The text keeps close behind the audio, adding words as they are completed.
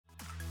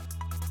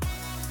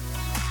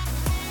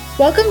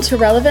Welcome to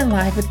Relevant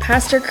Live with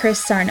Pastor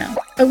Chris Sarno,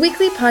 a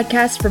weekly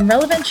podcast from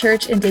Relevant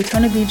Church in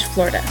Daytona Beach,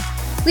 Florida.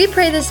 We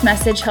pray this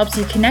message helps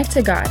you connect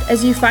to God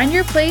as you find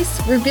your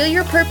place, reveal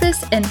your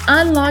purpose, and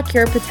unlock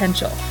your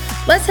potential.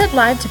 Let's head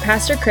live to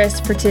Pastor Chris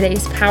for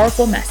today's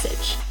powerful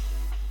message.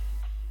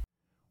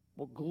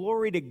 Well,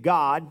 glory to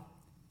God.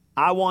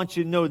 I want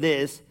you to know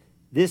this.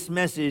 This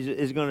message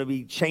is going to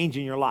be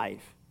changing your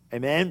life.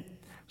 Amen?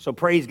 So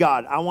praise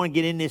God. I want to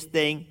get in this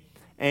thing.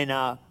 And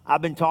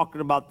I've been talking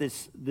about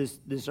this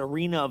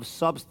arena of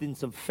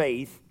substance of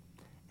faith,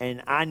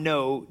 and I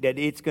know that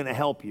it's going to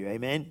help you.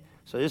 Amen?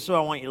 So this is what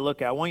I want you to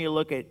look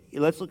at.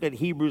 Let's look at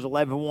Hebrews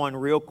 11:1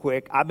 real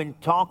quick. I've been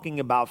talking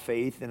about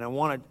faith, and I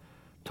want to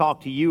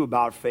talk to you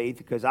about faith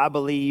because I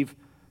believe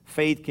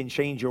faith can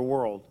change your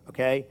world,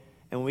 okay?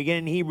 And when we get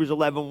in Hebrews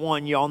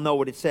 11:1, you all know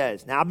what it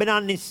says. Now, I've been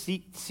on this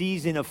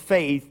season of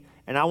faith,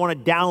 and I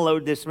want to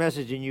download this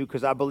message in you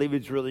because I believe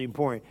it's really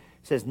important.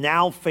 It says,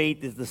 now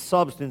faith is the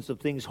substance of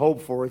things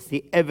hoped for. It's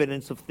the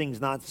evidence of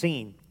things not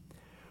seen.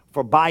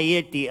 For by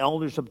it the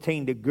elders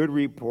obtained a good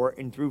report,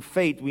 and through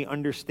faith we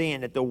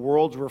understand that the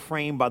worlds were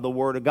framed by the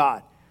word of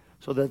God.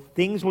 So the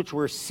things which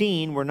were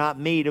seen were not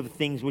made of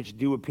things which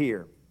do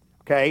appear.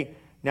 Okay?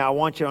 Now I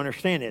want you to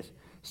understand this.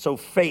 So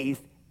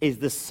faith is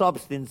the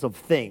substance of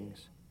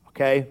things.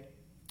 Okay?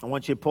 I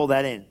want you to pull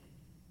that in.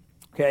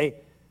 Okay?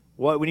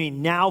 What we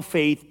mean now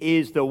faith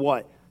is the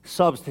what?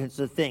 Substance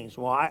of things.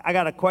 Well, I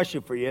got a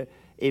question for you.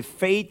 If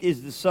faith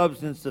is the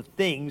substance of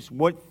things,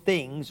 what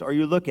things are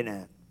you looking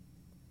at?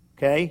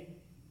 Okay?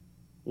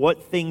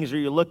 What things are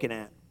you looking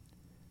at?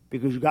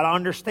 Because you got to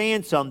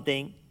understand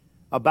something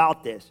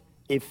about this.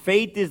 If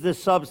faith is the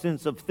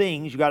substance of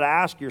things, you got to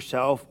ask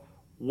yourself,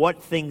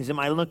 what things am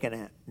I looking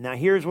at? Now,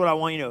 here's what I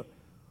want you to know.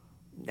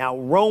 Now,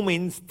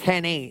 Romans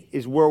 10:8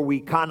 is where we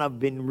kind of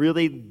been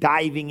really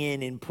diving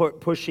in and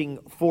pushing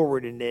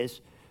forward in this,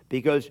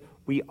 because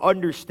we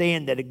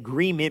understand that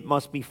agreement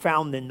must be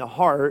found in the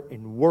heart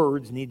and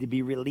words need to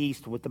be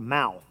released with the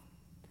mouth.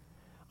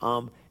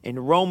 In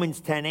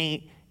Romans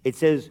 10:8, it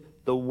says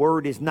the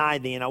word is nigh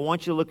thee. And I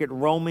want you to look at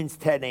Romans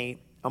 10:8.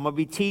 I'm going to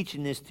be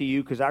teaching this to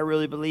you because I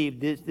really believe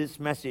this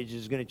message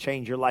is going to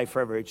change your life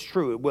forever. It's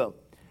true, it will.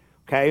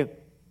 Okay?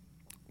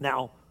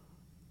 Now,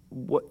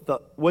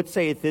 what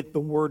saith it? The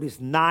word is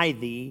nigh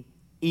thee,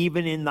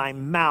 even in thy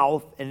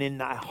mouth and in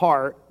thy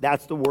heart.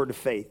 That's the word of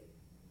faith.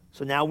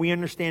 So now we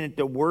understand that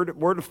the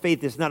word of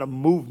faith is not a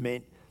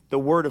movement. The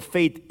word of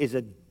faith is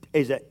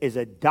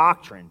a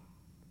doctrine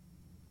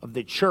of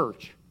the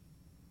church.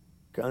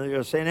 Okay, you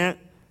understand that?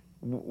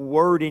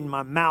 Word in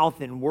my mouth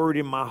and word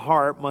in my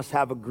heart must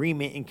have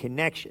agreement and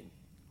connection.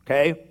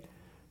 Okay?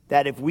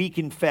 That if we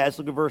confess,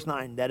 look at verse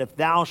 9, that if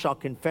thou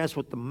shalt confess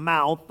with the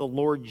mouth the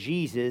Lord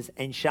Jesus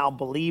and shalt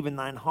believe in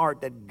thine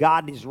heart that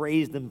God has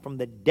raised him from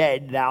the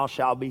dead, thou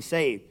shalt be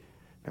saved.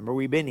 Remember,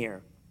 we've been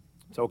here.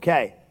 It's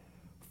okay.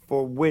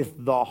 For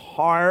with the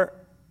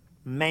heart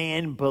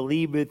man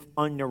believeth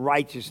unto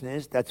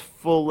righteousness. That's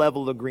full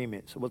level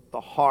agreement. So with the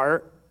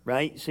heart,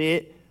 right? See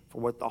it? For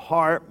with the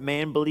heart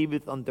man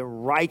believeth unto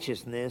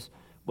righteousness.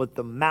 With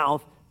the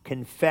mouth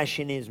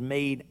confession is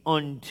made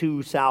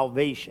unto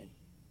salvation.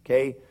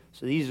 Okay?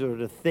 So these are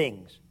the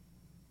things.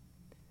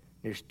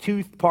 There's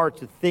two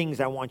parts of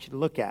things I want you to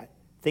look at.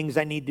 Things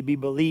I need to be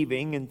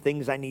believing and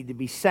things I need to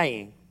be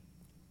saying.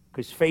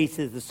 Because faith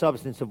is the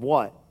substance of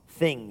what?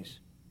 Things.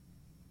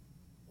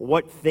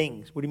 What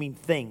things? What do you mean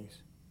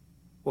things?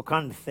 What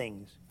kind of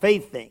things?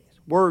 Faith things,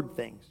 word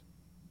things.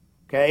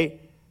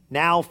 Okay?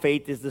 Now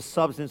faith is the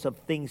substance of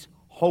things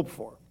hoped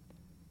for.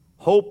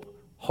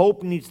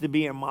 Hope needs to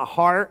be in my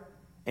heart,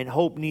 and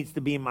hope needs to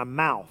be in my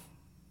mouth.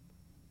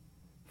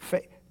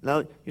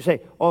 Now you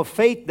say, oh,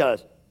 faith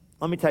does.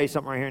 Let me tell you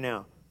something right here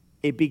now.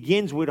 It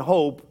begins with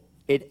hope.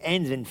 It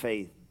ends in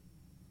faith.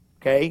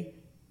 Okay?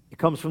 It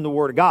comes from the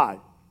Word of God.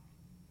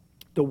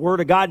 The Word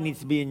of God needs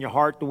to be in your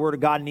heart. The Word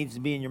of God needs to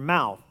be in your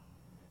mouth.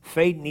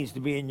 Faith needs to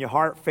be in your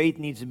heart. Faith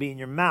needs to be in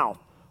your mouth.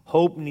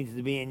 Hope needs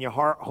to be in your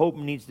heart. Hope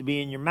needs to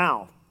be in your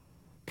mouth.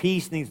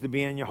 Peace needs to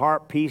be in your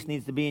heart. Peace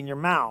needs to be in your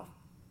mouth.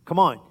 Come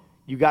on.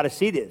 You got to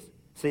see this.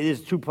 See,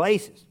 there's two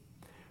places.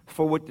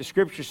 For what the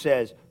Scripture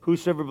says,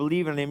 whosoever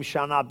believeth in him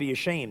shall not be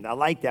ashamed. I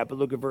like that, but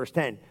look at verse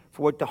 10.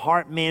 For what the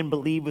heart man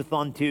believeth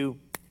unto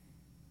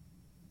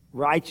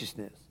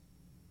righteousness.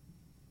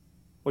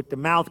 With the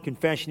mouth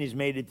confession is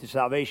made into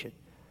salvation.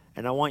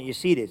 And I want you to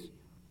see this.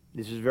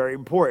 This is very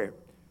important.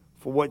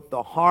 For what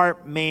the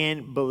heart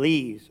man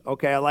believes.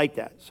 Okay, I like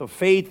that. So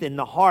faith in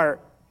the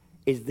heart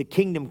is the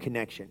kingdom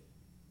connection.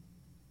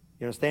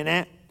 You understand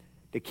that?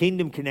 The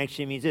kingdom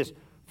connection means this.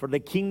 For the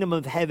kingdom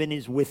of heaven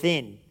is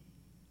within.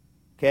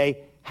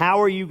 Okay?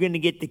 How are you going to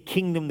get the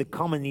kingdom to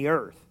come in the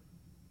earth?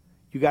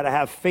 You got to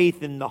have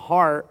faith in the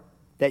heart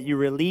that you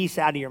release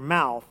out of your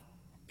mouth,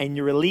 and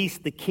you release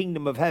the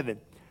kingdom of heaven.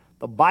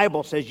 The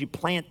Bible says you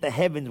plant the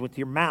heavens with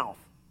your mouth.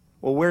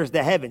 Well, where's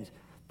the heavens?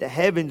 The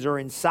heavens are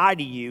inside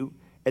of you,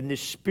 and the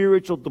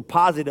spiritual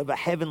deposit of a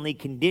heavenly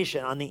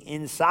condition on the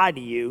inside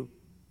of you,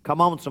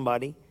 come on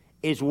somebody,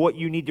 is what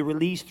you need to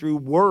release through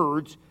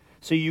words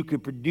so you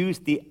could produce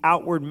the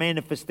outward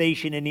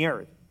manifestation in the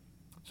earth.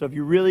 So if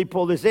you really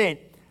pull this in,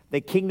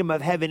 the kingdom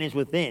of heaven is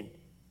within.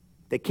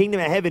 The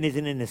kingdom of heaven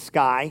isn't in the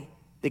sky.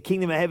 The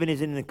kingdom of heaven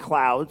is in the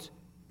clouds.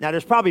 Now,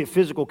 there's probably a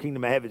physical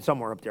kingdom of heaven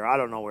somewhere up there. I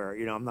don't know where.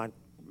 I'm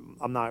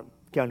not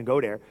going to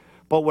go there.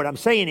 But what I'm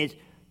saying is,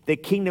 the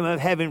kingdom of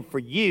heaven for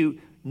you,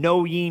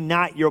 know ye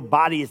not your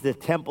body is the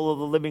temple of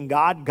the living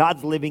God?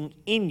 God's living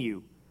in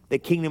you. The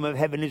kingdom of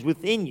heaven is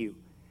within you.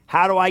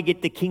 How do I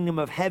get the kingdom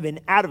of heaven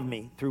out of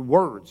me? Through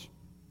words.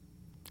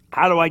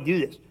 How do I do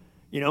this?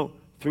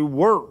 Through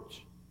words.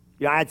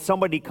 I had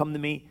somebody come to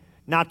me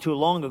not too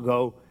long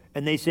ago,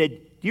 and they said,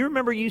 do you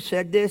remember you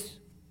said this?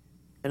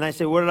 And I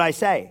said, what did I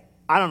say?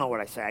 I don't know what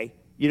I say.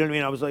 You know what I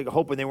mean? I was like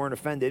hoping they weren't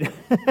offended.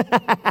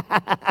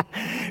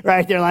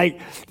 Right? They're like,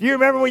 do you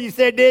remember when you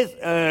said this?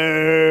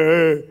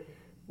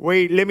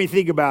 Wait, let me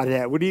think about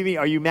that. What do you mean?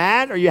 Are you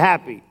mad or are you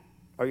happy?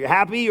 Are you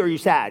happy or are you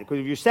sad? Because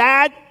if you're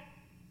sad,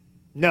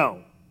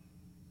 no.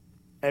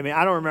 I mean,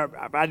 I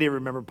didn't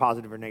remember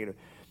positive or negative.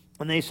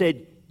 And they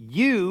said,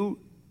 you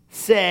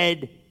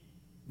said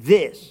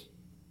this.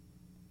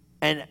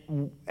 And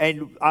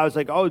I was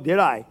like, oh, did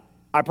I?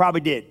 I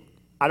probably did.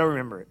 I don't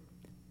remember it.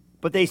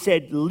 But they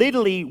said,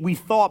 literally, we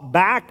thought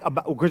back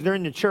about, because they're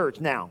in the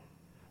church now.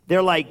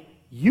 They're like,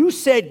 you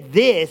said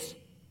this,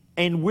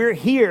 and we're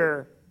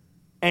here,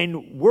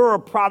 and we're a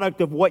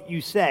product of what you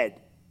said.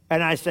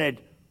 And I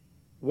said,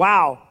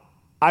 wow,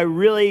 I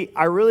really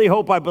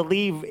hope I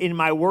believe in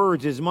my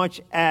words as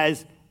much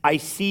as I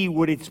see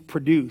what it's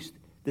produced.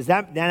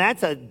 Now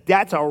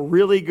that's a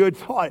really good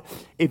thought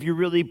if you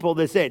really pull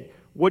this in.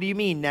 What do you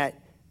mean? That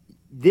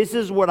this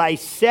is what I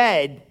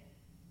said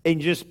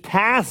in just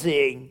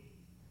passing,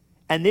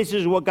 and this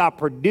is what got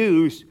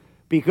produced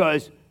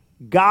because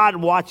God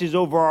watches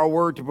over our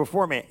word to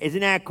perform it.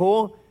 Isn't that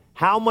cool?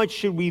 How much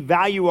should we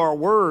value our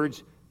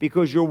words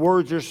because your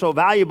words are so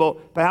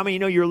valuable? But how many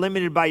know you're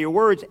limited by your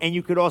words, and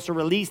you could also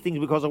release things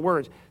because of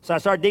words? So I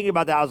started thinking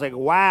about that. I was like,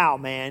 wow,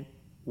 man.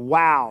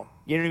 Wow.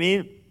 You know what I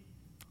mean?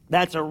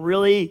 That's a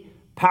really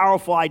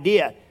powerful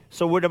idea.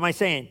 So what am I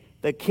saying?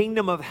 The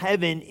kingdom of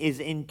heaven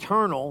is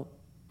internal,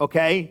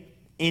 okay,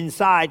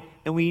 inside,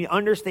 and we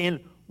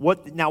understand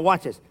now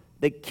watch this.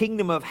 The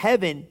kingdom of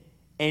heaven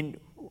and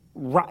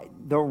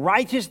the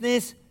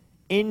righteousness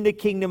in the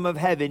kingdom of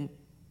heaven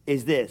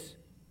is this.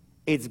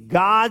 It's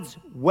God's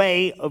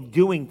way of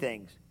doing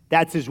things.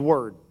 That's his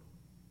word,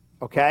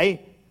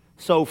 okay?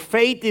 So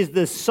faith is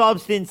the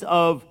substance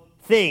of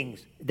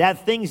things.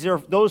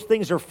 Those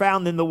things are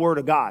found in the word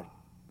of God,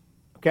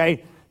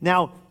 okay?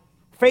 Now,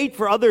 faith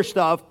for other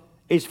stuff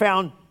is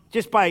found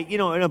just by, in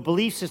a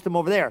belief system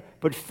over there.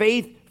 But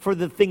faith for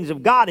the things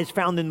of God is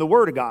found in the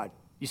Word of God.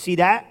 You see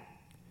that?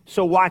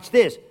 So watch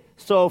this.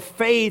 So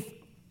faith,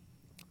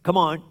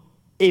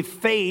 if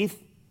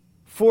faith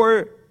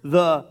for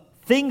the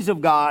things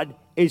of God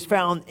is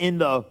found in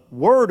the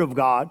Word of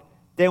God,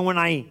 then when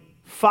I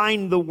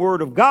find the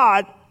Word of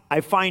God,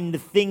 I find the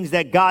things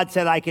that God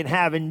said I can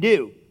have and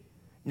do.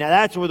 Now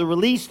that's where the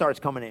release starts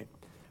coming in.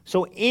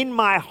 So in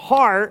my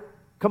heart,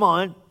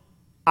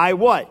 I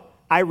what?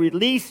 I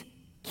release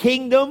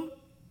kingdom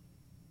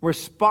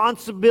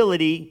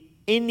responsibility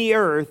in the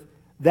earth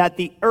that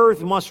the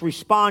earth must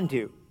respond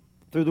to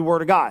through the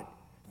word of God.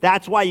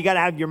 That's why you got to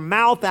have your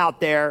mouth out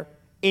there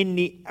in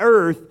the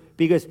earth,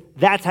 because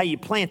that's how you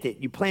plant it.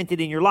 You plant it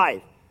in your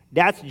life.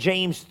 That's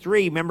James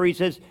 3. Remember, he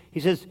says,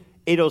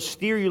 it'll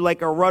steer you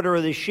like a rudder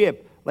of the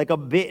ship, like a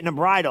bit and a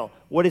bridle.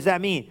 What does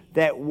that mean?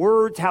 That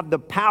words have the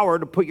power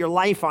to put your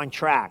life on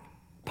track,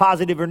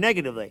 positive or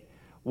negatively.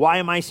 Why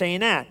am I saying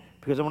that?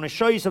 Because I want to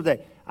show you something.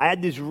 I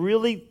had this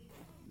real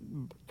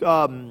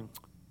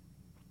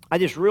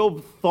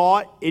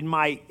thought in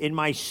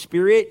my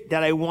spirit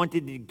that I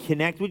wanted to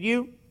connect with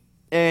you,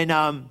 and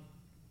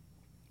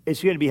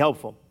it's going to be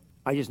helpful.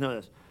 I just know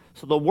this.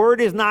 So the word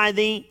is nigh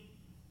thee,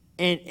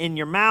 in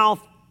your mouth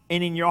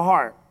and in your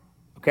heart.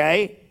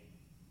 Okay,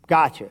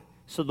 gotcha.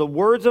 So the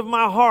words of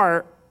my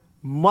heart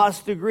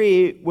must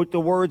agree with the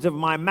words of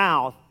my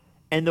mouth,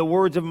 and the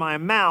words of my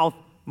mouth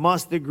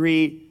must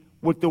agree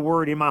with the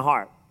word in my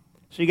heart.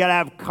 So you got to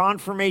have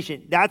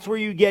confirmation. That's where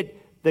you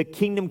get the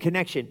kingdom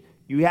connection.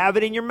 You have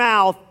it in your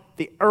mouth.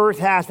 The earth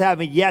has to have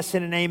a yes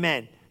and an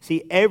amen.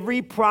 See,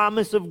 every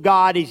promise of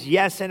God is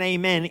yes and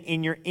amen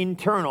in your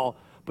internal,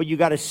 but you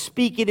got to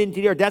speak it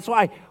into the earth. That's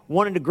why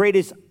one of the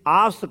greatest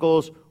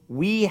obstacles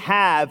we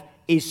have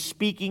is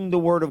speaking the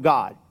word of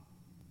God.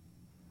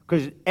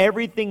 Because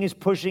everything is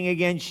pushing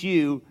against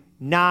you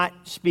not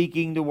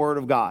speaking the word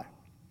of God.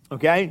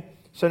 Okay?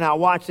 So now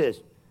watch this.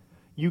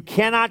 You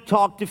cannot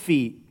talk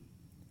defeat,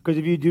 because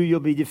if you do,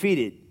 you'll be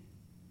defeated.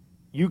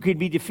 You could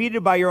be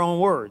defeated by your own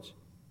words.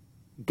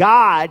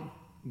 God's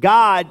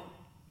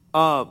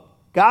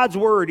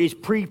word is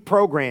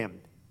pre-programmed.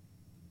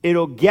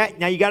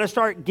 Now you got to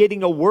start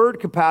getting a word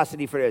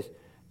capacity for this.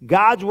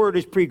 God's word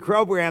is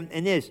pre-programmed,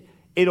 and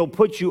it'll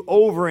put you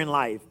over in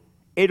life.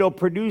 It'll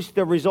produce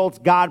the results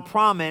God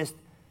promised.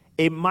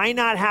 It might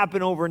not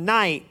happen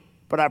overnight,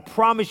 but I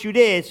promise you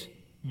this,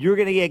 you're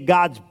going to get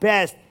God's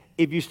best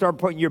if you start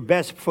putting your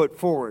best foot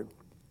forward.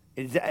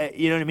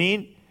 You know what I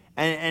mean?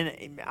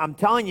 And I'm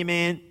telling you,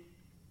 man,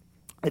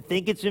 I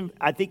think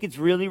it's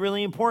really,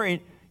 really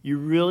important you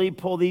really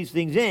pull these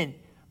things in,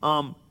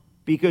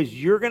 because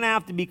you're going to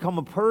have to become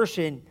a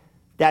person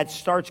that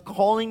starts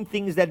calling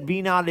things that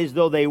be not as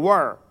though they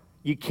were.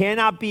 You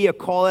cannot be a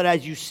call it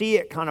as you see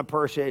it kind of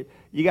person.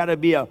 You got to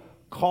be a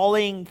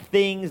calling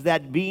things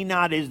that be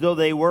not as though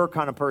they were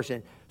kind of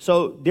person.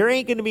 So there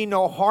ain't going to be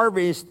no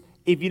harvest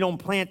if you don't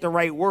plant the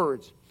right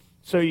words.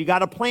 So you got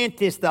to plant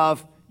this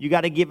stuff. You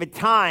got to give it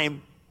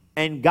time,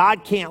 and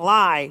God can't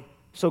lie.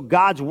 So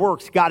God's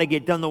work's got to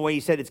get done the way he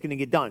said it's going to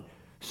get done.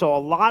 So a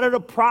lot of the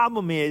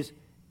problem is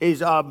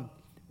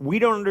we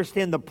don't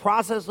understand the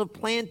process of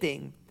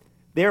planting.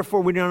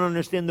 Therefore, we don't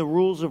understand the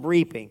rules of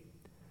reaping.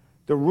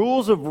 The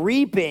rules of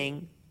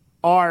reaping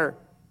are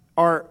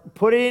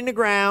put it in the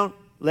ground,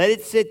 let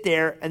it sit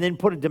there, and then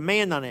put a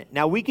demand on it.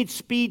 Now, we could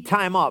speed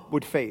time up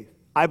with faith.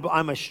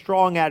 I'm a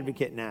strong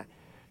advocate in that.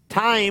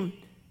 Time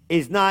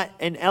is not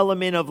an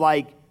element of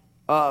like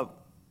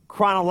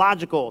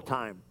chronological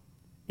time.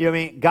 You know what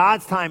I mean?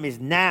 God's time is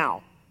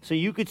now. So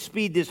you could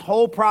speed this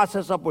whole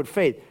process up with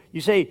faith.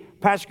 You say,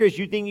 Pastor Chris,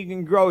 you think you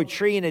can grow a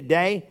tree in a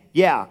day?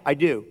 Yeah, I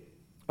do.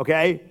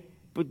 Okay?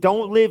 But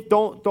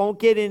don't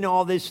get into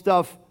all this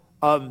stuff.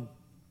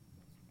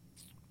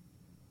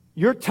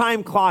 Your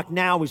time clock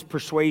now is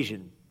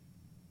persuasion.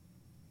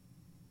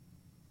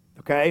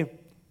 Okay?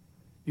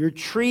 Your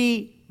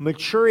tree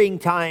maturing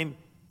time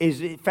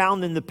is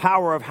found in the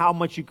power of how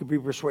much you could be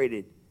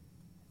persuaded.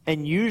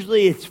 And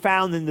usually it's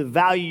found in the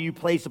value you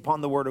place upon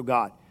the Word of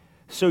God.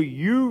 So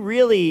you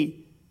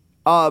really,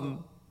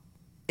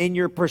 in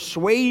your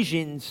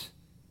persuasions,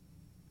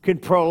 can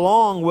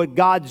prolong what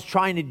God's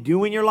trying to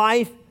do in your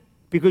life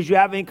because you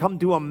haven't come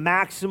to a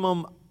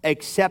maximum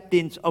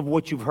acceptance of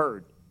what you've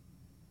heard.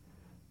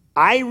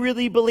 I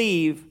really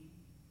believe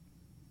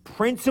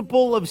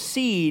principle of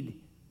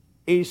seed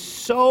is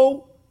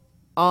so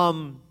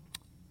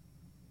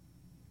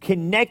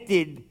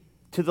connected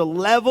to the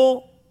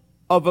level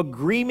of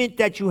agreement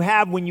that you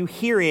have when you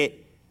hear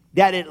it,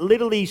 that it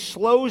literally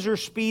slows or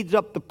speeds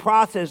up the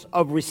process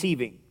of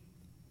receiving.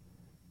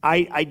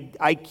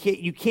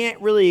 You can't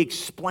really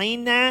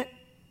explain that.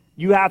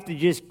 You have to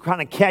just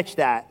kind of catch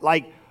that.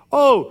 Like,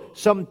 oh,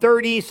 some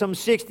 30, some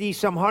 60,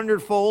 some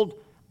 100-fold.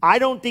 I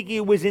don't think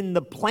it was in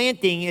the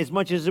planting as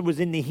much as it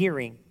was in the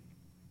hearing.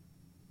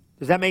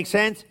 Does that make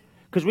sense?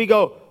 Because we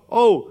go,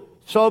 oh,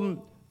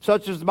 some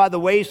such as by the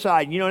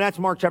wayside. You know, that's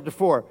Mark chapter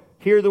 4.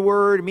 Hear the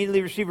word,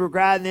 immediately receive with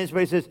gladness.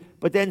 But it says,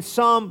 but then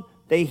some,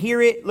 they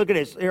hear it. Look at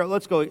this. Here,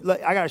 let's go.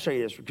 I got to show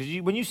you this. Because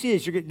when you see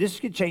this, this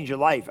could change your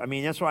life. I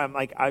mean, that's why I'm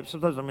like,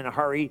 sometimes I'm in a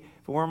hurry.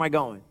 But where am I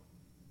going?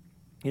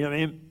 You know what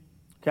I mean?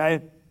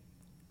 Okay?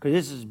 Because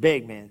this is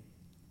big, man.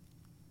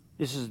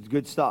 This is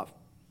good stuff.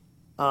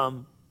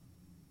 And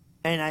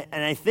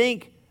I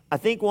think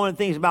one of the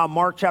things about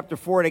Mark chapter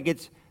 4 that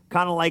gets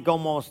kind of like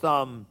almost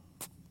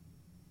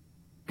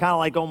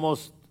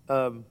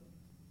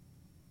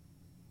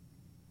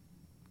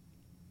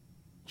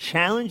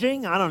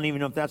challenging. I don't even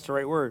know if that's the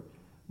right word,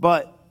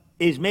 but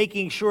is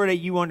making sure that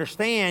you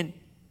understand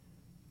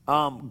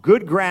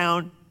good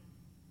ground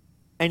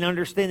and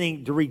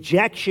understanding the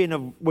rejection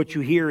of what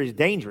you hear is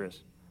dangerous.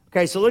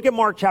 Okay, so look at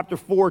Mark chapter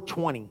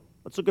 4:20.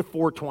 Let's look at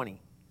 4:20.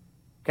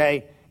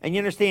 Okay, and you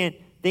understand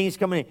things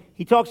coming in.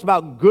 He talks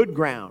about good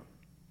ground.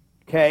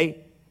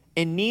 Okay,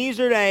 and these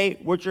are they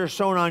which are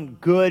sown on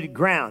good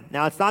ground.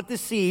 Now, it's not the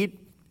seed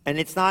and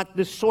it's not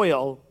the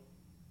soil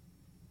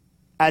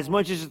as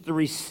much as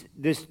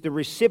it's the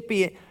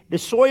recipient. The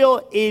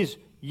soil is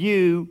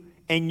you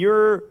and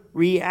your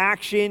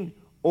reaction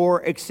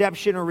or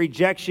exception or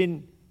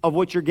rejection of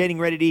what you're getting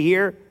ready to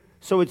hear.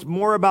 So it's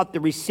more about the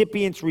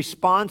recipient's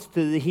response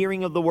to the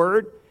hearing of the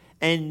word.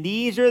 And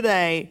these are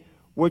they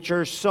which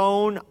are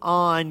sown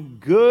on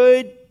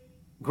good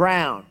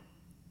ground.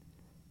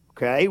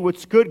 Okay,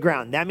 what's good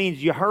ground? That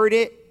means you heard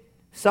it,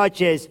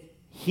 such as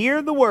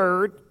hear the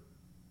word,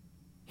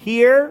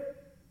 hear,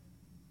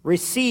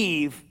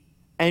 receive,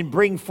 and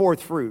bring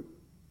forth fruit.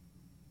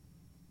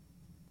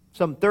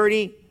 Some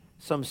 30,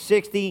 some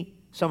 60,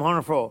 some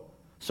 100-fold.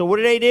 So what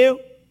do?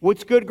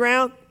 What's good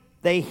ground?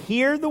 They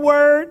hear the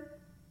word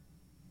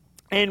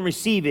and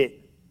receive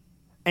it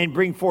and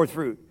bring forth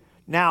fruit.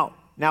 Now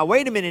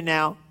wait a minute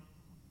now.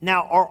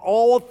 Now, are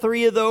all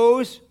three of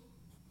those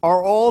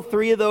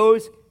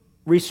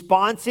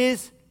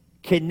responses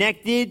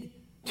connected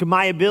to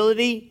my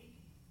ability?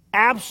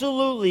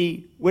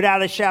 Absolutely,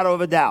 without a shadow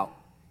of a doubt.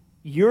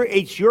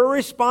 It's your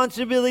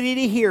responsibility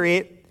to hear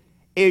it.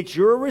 It's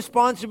your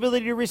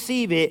responsibility to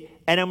receive it.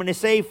 And I'm going to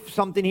say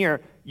something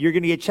here. You're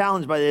going to get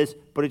challenged by this,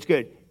 but it's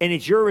good. And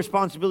it's your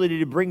responsibility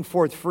to bring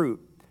forth fruit.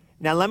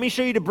 Now, let me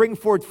show you the bring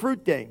forth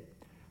fruit thing.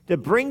 The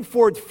bring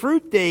forth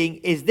fruit thing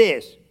is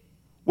this.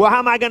 Well, how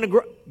am I going to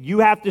grow? You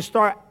have to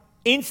start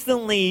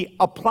instantly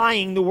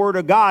applying the word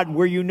of God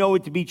where you know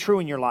it to be true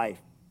in your life.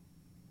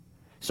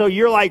 So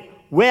you're like,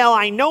 well,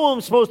 I know I'm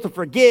supposed to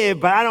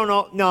forgive, but I don't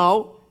know.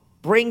 No,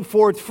 bring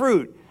forth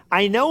fruit.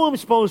 I know I'm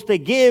supposed to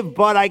give,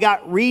 but I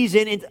got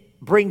reason.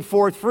 bring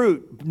forth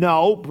fruit.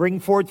 No, bring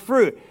forth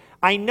fruit.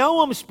 I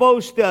know I'm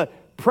supposed to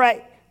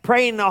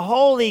pray in the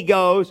Holy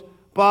Ghost,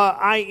 but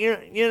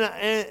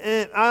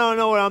I don't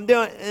know what I'm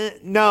doing.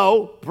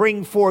 No,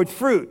 bring forth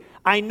fruit.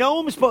 I know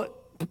I'm supposed.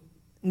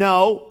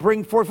 No,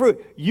 bring forth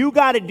fruit. You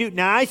got to do.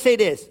 Now I say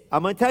this.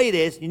 I'm going to tell you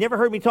this. You never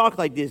heard me talk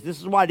like this. This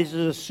is why this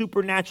is a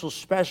supernatural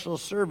special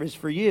service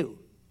for you.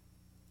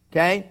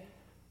 Okay,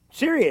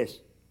 serious.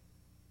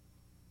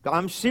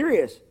 I'm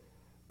serious.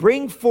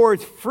 Bring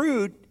forth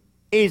fruit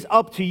is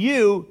up to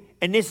you,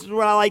 and this is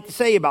what I like to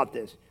say about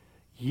this.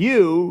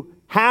 You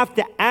have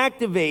to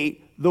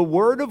activate the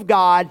Word of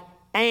God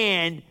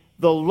and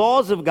the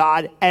laws of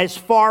God as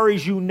far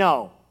as you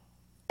know.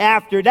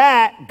 After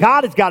that,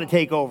 God has got to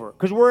take over.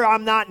 Because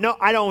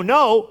I don't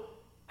know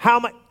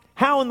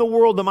how in the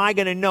world am I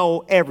going to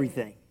know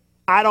everything?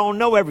 I don't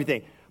know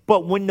everything.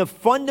 But when the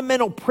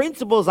fundamental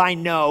principles I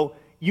know,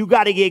 you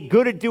got to get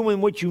good at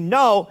doing what you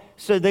know,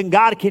 so then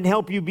God can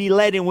help you be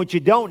led in what you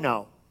don't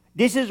know.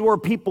 This is where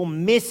people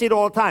miss it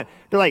all the time.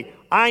 They're like,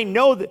 I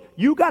know that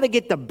you got to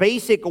get the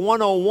basic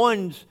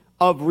 101s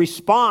of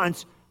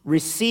response.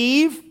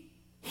 Receive,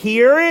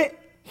 hear it.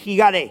 You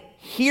got to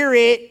hear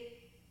it,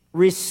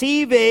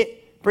 receive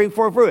it, bring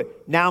forth fruit.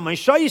 Now I'm going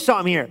to show you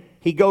something here.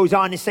 He goes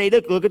on to say,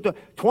 look at the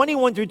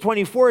 21 through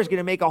 24 is going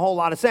to make a whole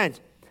lot of sense.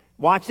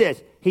 Watch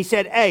this. He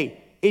said,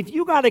 hey, if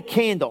you got a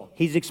candle,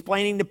 he's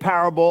explaining the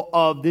parable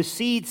of the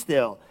seed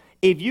still.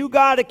 If you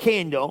got a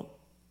candle,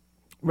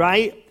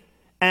 right,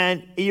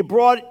 and you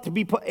brought it to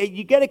be put,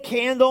 you get a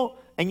candle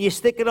and you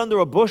stick it under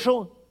a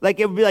bushel, like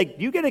it would be like,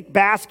 you get a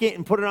basket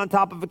and put it on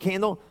top of a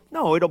candle?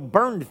 No, it'll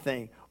burn the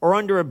thing. Or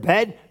under a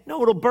bed?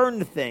 No, it'll burn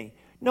the thing.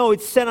 No,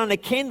 it's set on a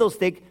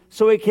candlestick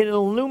so it can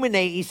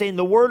illuminate. He's saying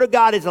the Word of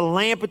God is a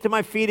lamp unto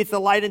my feet, it's a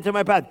light unto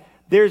my path.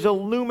 There's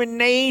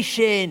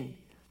illumination.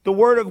 The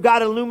Word of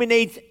God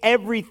illuminates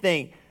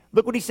everything.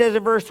 Look what he says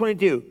in verse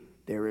 22.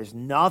 There is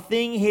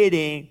nothing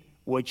hidden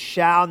which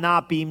shall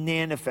not be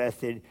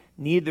manifested,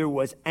 neither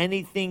was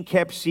anything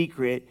kept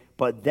secret,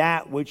 but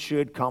that which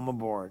should come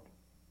aboard.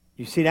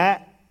 You see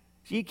that?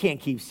 So you can't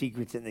keep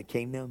secrets in the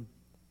kingdom.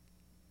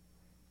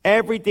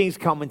 Everything's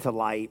coming to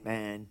light,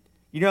 man.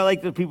 You know,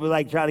 like the people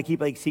like try to keep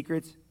like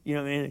secrets. You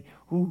know what I mean?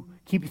 Who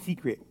keep a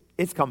secret?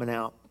 It's coming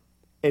out.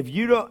 If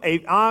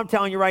I'm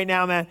telling you right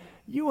now, man,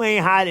 you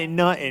ain't hiding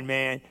nothing,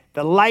 man.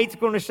 The light's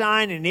going to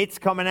shine and it's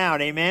coming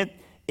out, amen?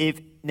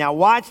 Now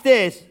watch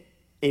this.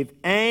 If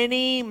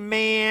any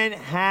man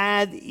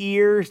hath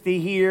ears to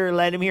hear,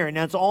 let him hear. And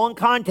that's all in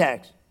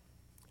context.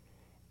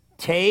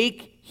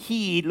 Take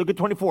heed. Look at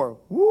 24.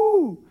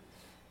 Woo!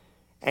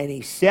 And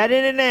he said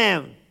unto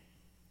them,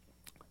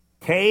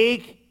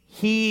 take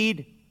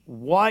heed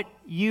what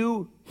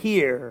you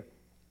hear,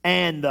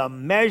 and the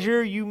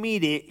measure you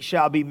meet it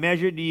shall be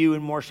measured to you,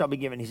 and more shall be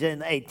given. He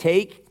said, hey,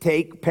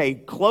 pay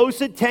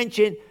close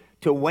attention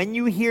to when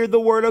you hear the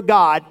Word of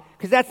God,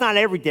 because that's not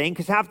everything,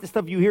 because half the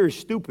stuff you hear is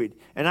stupid.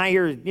 And I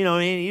hear,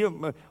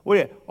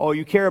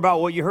 you care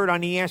about what you heard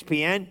on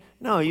ESPN?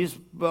 No,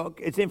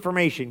 it's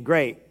information.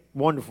 Great.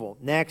 Wonderful.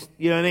 Next.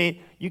 You know what I mean?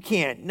 You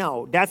can't.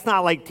 No, that's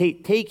not like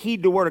take heed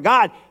to the Word of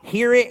God.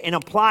 Hear it and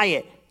apply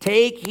it.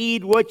 Take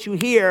heed what you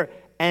hear,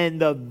 and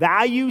the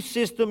value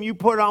system you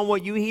put on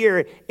what you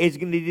hear is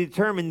going to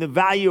determine the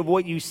value of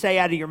what you say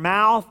out of your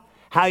mouth,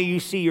 how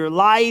you see your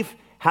life,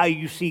 how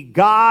you see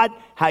God,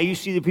 how you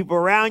see the people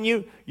around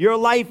you. Your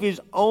life is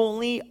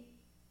only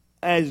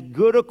as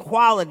good a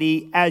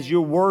quality as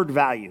your word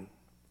value.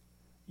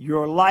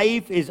 Your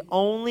life is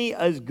only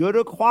as good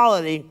a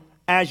quality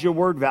as your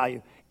word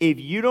value. If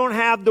you don't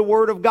have the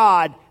Word of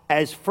God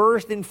as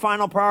first and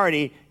final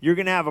priority, you're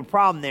going to have a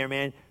problem there,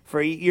 man.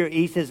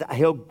 He says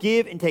he'll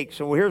give and take.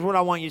 So here's what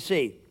I want you to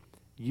see.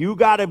 You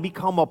got to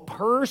become a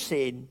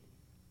person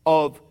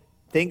of,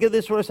 think of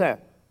this what I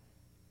said.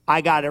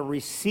 I got to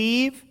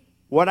receive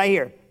what I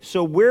hear.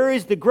 So where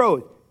is the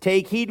growth?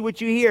 Take heed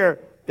what you hear.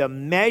 The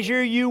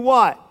measure you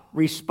what?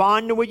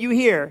 Respond to what you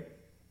hear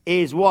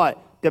is what?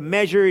 The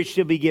measure it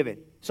should be given.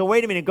 So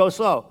wait a minute, go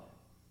slow.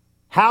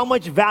 How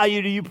much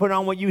value do you put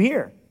on what you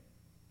hear?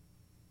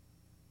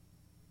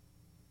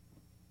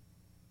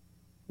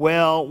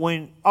 Well,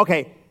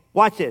 okay,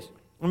 watch this.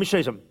 Let me show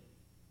you something.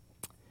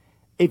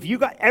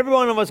 Every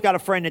one of us got a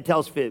friend that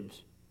tells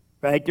fibs,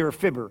 right? They're a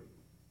fibber.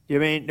 You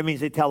know what I mean? That means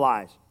they tell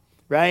lies,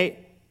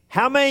 right?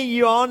 How many of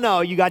you all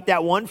know you got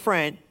that one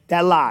friend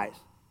that lies?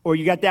 Or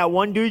you got that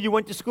one dude you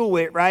went to school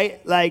with,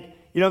 right? Like,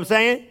 you know what I'm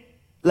saying?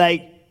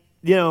 Like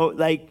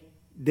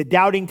the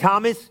doubting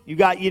Thomas. You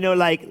got, I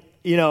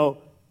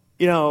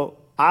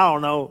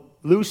don't know,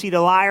 Lucy the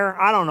liar.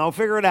 I don't know.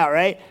 Figure it out,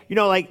 right?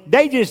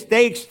 They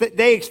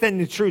extend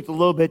the truth a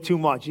little bit too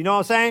much. You know what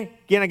I'm saying?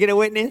 Can I get a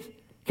witness?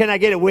 Can I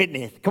get a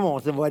witness? Come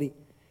on, somebody.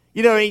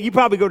 You know what I mean? You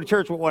probably go to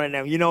church with one of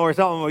them, or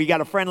something, or you got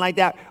a friend like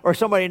that, or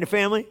somebody in the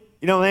family.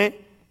 You know what I mean?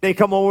 They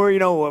come over,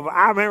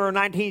 I remember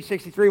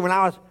 1963 when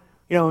I was,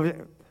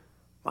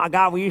 my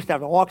God, we used to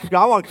have to walk to school.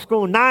 I walked to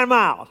school 9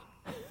 miles.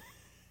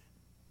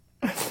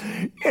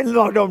 You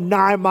walked up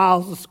 9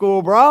 miles to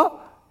school, bro.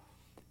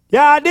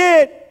 Yeah, I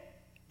did.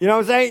 You know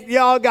what I'm saying?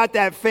 Y'all got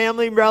that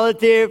family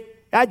relative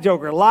That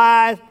joker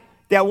lies.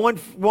 That one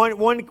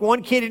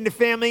kid in the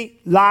family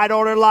lied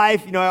all their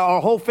life. You know,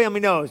 our whole family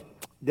knows.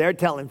 They're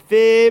telling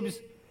fibs,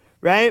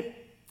 right?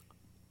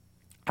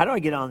 How do I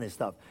get on this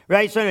stuff?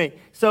 Right? So anyway,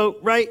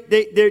 right,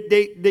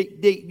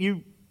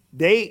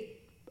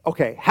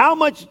 okay, how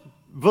much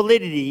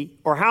validity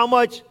or how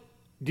much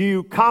do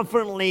you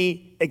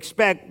confidently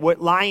expect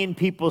what lying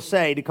people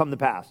say to come to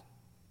pass?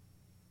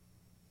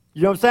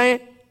 You know what I'm saying?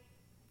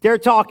 They're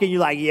talking,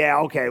 you're like, yeah,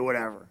 okay,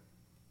 whatever.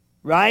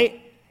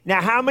 Right? Now,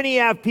 how many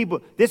have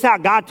people, this is how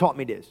God taught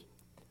me this.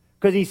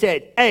 Because he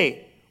said,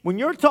 hey, when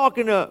you're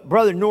talking to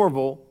Brother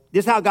Norval,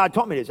 this is how God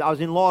taught me this. I was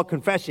in Law of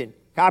Confession.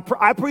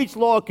 I preached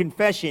Law of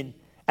Confession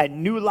at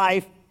New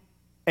Life,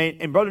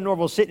 and Brother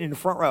Norval was sitting in the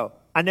front row.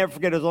 I never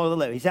forget his Lord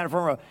live. He sat in the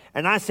front row.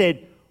 And I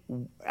said,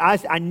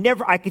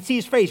 I could see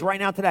his face right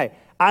now today.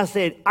 I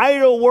said,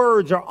 idle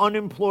words are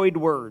unemployed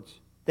words.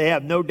 They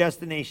have no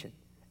destination.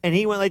 And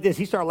he went like this.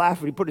 He started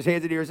laughing. He put his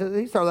hands in the air.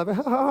 He started laughing.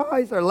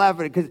 He started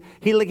laughing because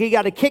he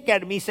got a kick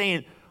out of me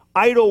saying,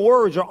 idle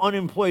words are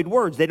unemployed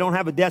words. They don't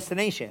have a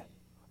destination,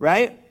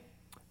 right?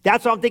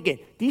 That's what I'm thinking.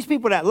 These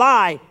people that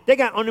lie, they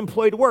got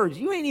unemployed words.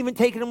 You ain't even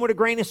taking them with a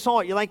grain of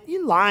salt. You're like,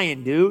 you're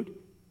lying, dude.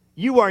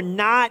 You are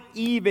not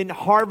even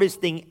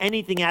harvesting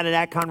anything out of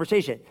that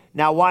conversation.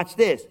 Now watch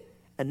this.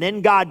 And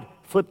then God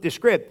flipped the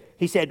script.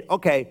 He said,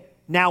 okay,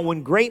 now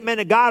when great men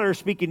of God are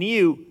speaking to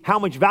you, how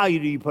much value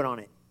do you put on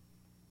it?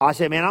 I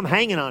said, man, I'm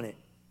hanging on it.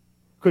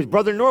 Because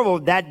Brother Norval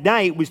that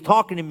night was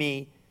talking to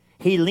me.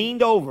 He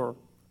leaned over.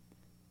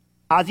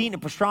 I was eating a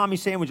pastrami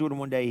sandwich with him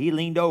one day. He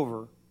leaned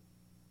over,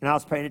 and I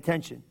was paying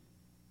attention.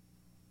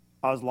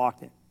 I was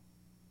locked in.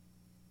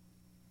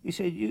 He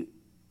said, you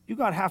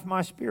got half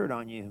my spirit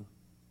on you.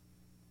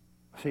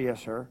 I said,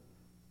 yes, sir.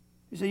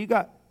 He said, you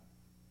got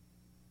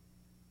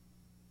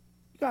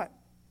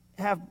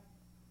half,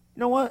 you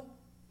know what?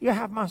 You got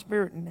half my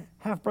spirit and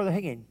half Brother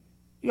Hagin.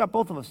 You got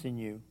both of us in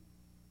you.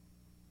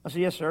 I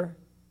said, yes, sir.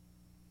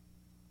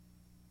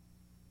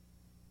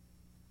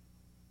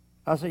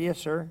 I said, yes,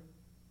 sir.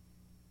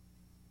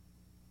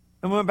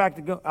 And we went back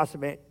to go. I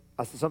said, man,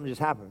 something just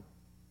happened.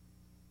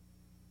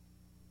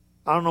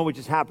 I don't know what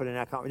just happened in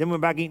that conversation. Then we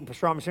went back eating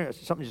pastrami sandwich. I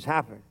said, something just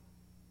happened.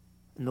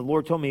 And the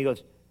Lord told me, he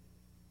goes,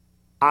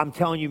 I'm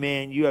telling you,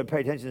 man, you got to pay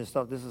attention to this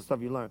stuff. This is the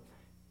stuff you learn.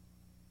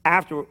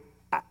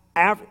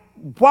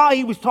 While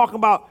he was talking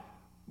about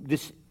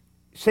this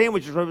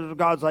sandwiches,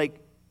 God's like,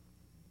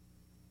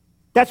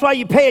 that's why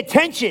you pay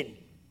attention.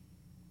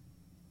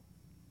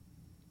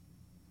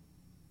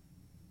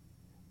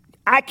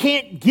 I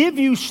can't give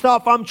you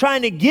stuff I'm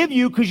trying to give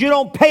you because you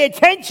don't pay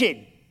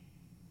attention.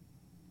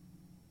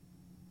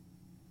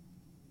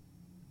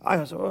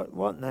 I said,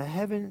 what in the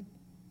heaven?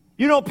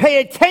 You don't pay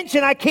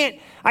attention. I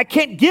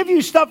can't give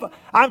you stuff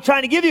I'm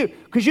trying to give you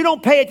because you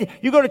don't pay attention.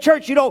 You go to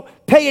church, you don't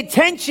pay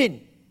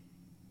attention.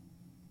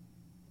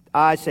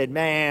 I said,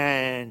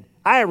 man,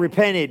 I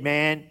repented,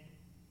 man.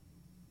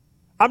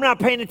 I'm not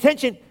paying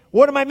attention.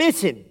 What am I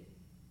missing?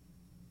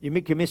 You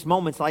can miss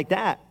moments like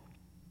that.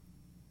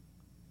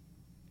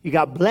 You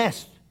got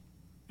blessed.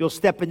 You'll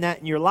step in that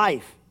in your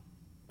life.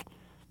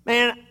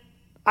 Man,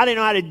 I didn't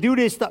know how to do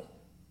this stuff.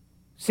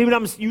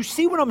 You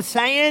see what I'm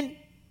saying?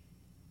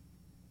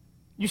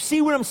 You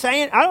see what I'm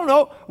saying? I don't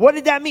know. What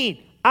did that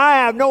mean? I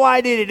have no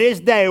idea to this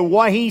day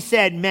what he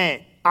said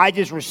meant. I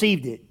just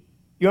received it.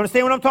 You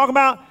understand what I'm talking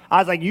about? I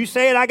was like, you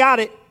say it, I got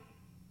it.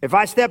 If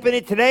I step in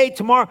it today,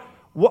 tomorrow,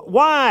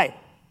 why?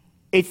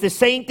 It's the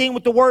same thing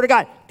with the Word of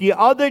God. The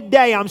other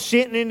day, I'm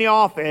sitting in the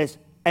office,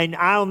 and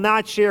I'll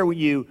not share with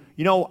you.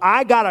 You know,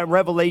 I got a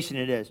revelation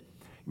of this.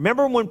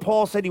 Remember when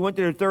Paul said he went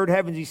to the third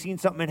heavens, he seen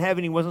something in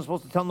heaven he wasn't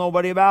supposed to tell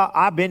nobody about?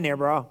 I've been there,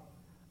 bro.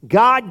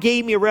 God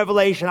gave me a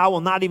revelation. I will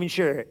not even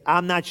share it.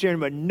 I'm not sharing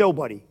it with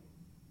nobody.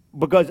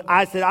 Because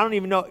I said, I don't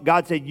even know.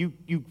 God said, you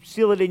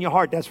seal it in your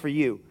heart. That's for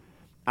you.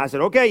 I said,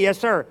 okay, yes,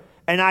 sir.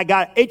 And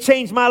it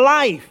changed my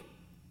life.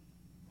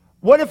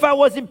 What if I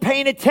wasn't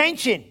paying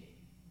attention?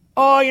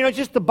 Oh,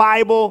 just the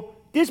Bible.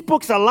 This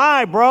book's a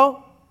lie,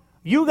 bro.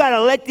 You got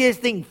to let this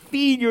thing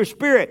feed your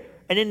spirit.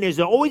 And then there's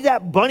always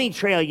that bunny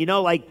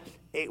trail, like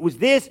it was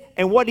this,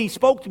 and what he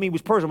spoke to me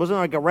was personal. It wasn't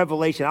like a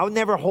revelation. I would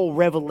never hold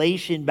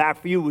revelation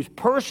back for you. It was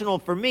personal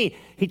for me.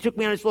 He took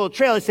me on this little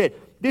trail. He said,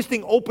 this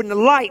thing opened the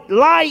light.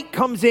 Light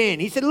comes in.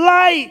 He said,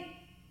 light.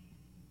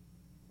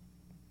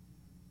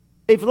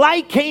 If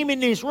light came in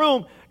this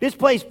room, this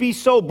place be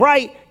so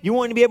bright, you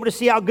wouldn't be able to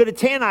see how good a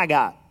tan I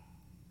got.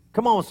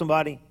 Come on,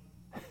 somebody.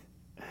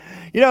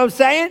 You know what I'm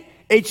saying?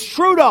 It's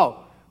true,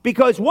 though.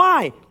 Because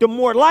why? The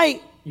more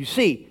light you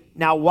see.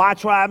 Now,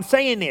 watch why I'm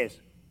saying this.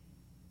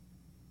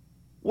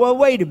 Well,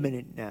 wait a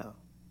minute now.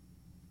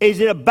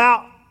 Is it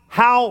about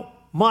how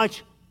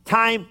much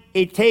time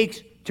it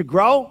takes to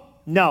grow?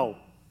 No.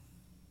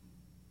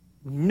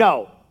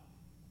 No.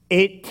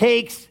 It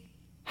takes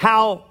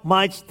how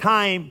much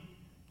time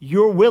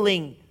you're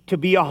willing to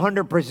be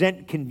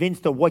 100%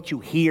 convinced of what you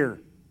hear.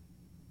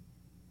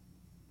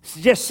 So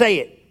just say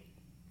it.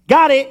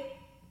 Got it.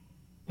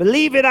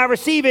 Believe it, I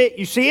receive it.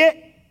 You see it?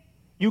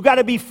 You got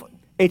to be,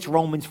 it's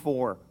Romans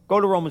 4.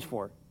 Go to Romans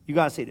 4. You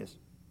got to see this.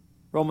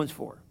 Romans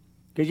 4.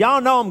 Because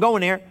y'all know I'm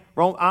going there.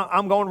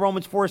 I'm going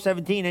Romans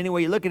 4:17 any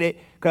way you look at it.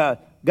 Because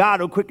God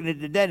who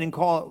quickened the dead and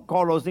call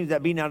those things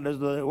that be not as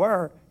though they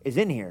were is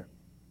in here.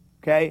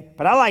 Okay?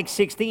 But I like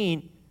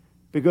 16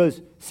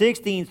 because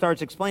 16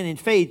 starts explaining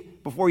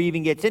faith before he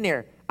even gets in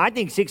there. I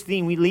think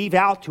 16 we leave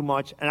out too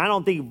much, and I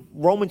don't think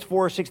Romans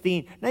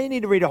 4:16. Now you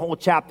need to read a whole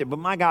chapter, but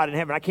my God in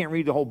heaven, I can't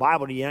read the whole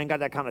Bible to you. I ain't got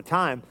that kind of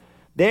time.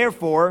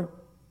 Therefore,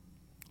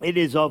 it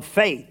is of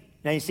faith.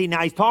 Now you see,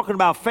 now he's talking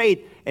about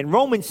faith. In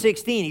Romans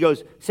 16, he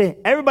goes, say,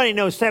 everybody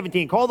knows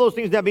 17. Call those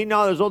things that be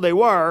not as though they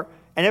were.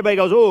 And everybody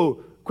goes,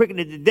 oh, quicken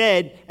the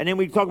dead. And then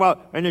we talk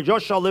about, and the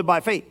just shall live by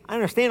faith. I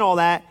understand all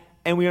that.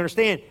 And we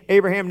understand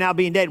Abraham now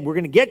being dead. We're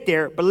going to get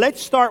there. But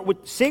let's start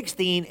with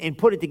 16 and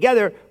put it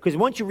together. Because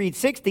once you read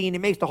 16, it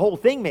makes the whole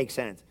thing make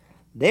sense.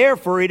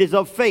 Therefore, it is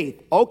of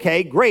faith.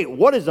 Okay, great.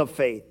 What is of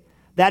faith?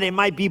 That it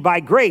might be by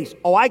grace.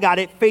 Oh, I got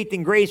it. Faith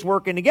and grace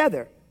working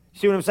together.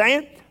 See what I'm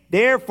saying?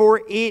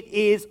 Therefore, it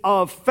is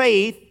of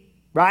faith,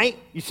 right?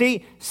 You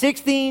see,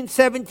 16,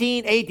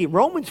 17, 18.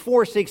 Romans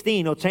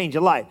 4:16 will change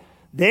your life.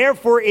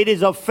 Therefore, it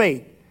is of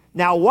faith.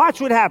 Now, watch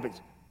what happens.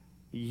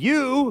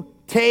 You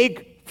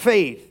take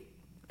faith,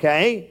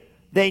 okay?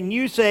 Then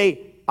you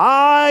say,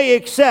 I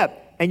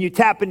accept, and you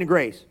tap into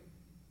grace.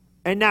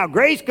 And now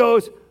grace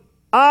goes,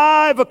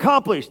 I've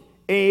accomplished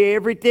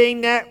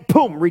everything that,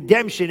 boom,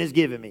 redemption has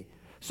given me.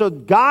 So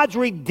God's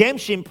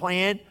redemption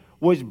plan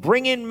was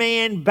bringing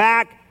man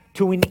back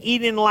to an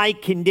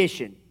Eden-like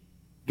condition.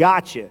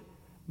 Gotcha.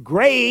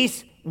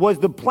 Grace was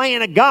the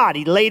plan of God.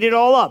 He laid it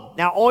all up.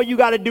 Now, all you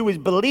got to do is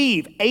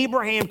believe.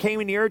 Abraham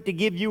came in the earth to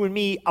give you and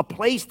me a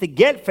place to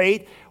get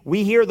faith.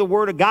 We hear the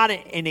word of God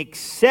and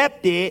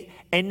accept it,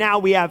 and now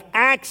we have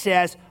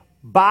access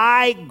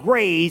by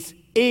grace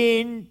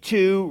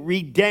into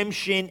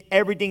redemption,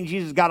 everything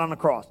Jesus got on the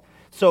cross.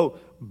 So,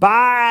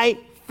 by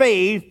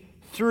faith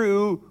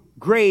through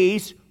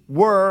grace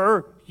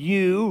were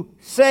you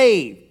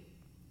saved.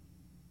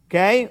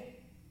 Okay?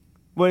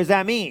 What does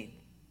that mean?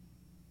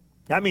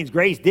 That means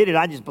grace did it.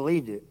 I just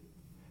believed it.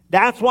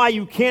 That's why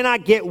you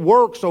cannot get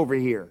works over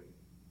here.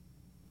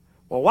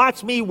 Well,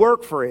 watch me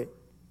work for it.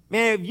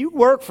 Man, if you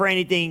work for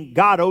anything,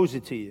 God owes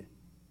it to you.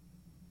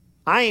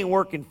 I ain't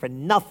working for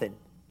nothing.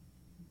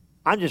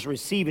 I'm just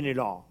receiving it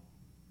all.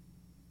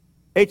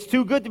 It's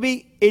too good to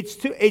be,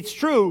 it's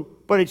true,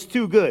 but it's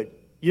too good.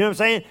 You know what I'm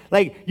saying?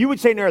 Like you would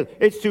say in the earth,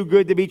 it's too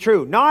good to be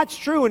true. No, it's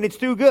true and it's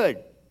too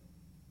good.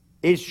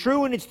 It's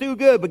true and it's too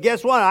good, but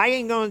guess what? I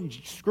ain't going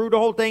to screw the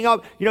whole thing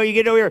up. You know, you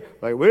get over here,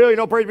 like, well, you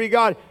know, praise be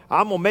God.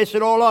 I'm going to mess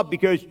it all up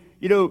because,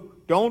 you know,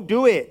 don't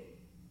do it.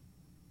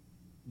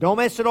 Don't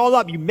mess it all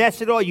up. You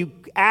mess it all. You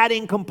add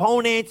in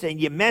components and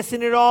you're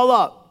messing it all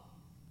up.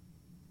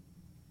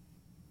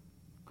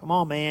 Come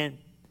on, man.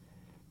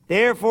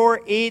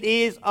 Therefore, it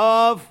is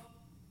of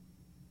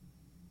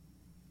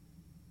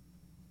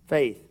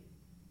faith,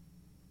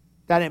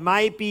 that it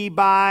might be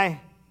by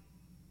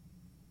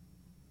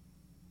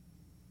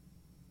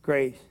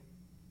grace.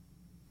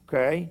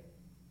 Okay?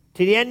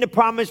 To the end the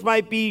promise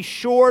might be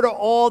sure to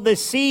all the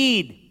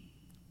seed.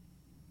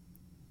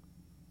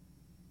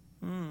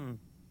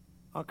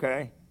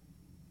 Okay.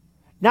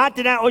 Not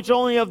to that which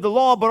only of the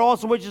law, but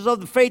also which is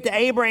of the faith to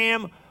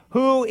Abraham,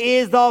 who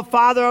is the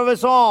father of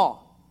us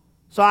all.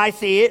 So I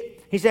see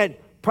it. He said,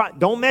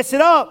 don't mess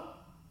it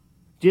up.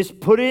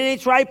 Just put it in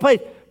its right place.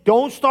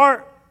 Don't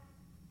start,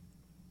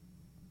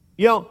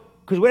 you know,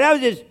 because what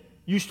happens is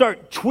you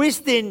start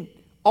twisting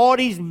all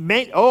these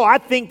men. Oh, I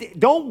think,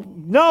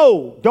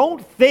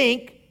 don't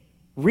think,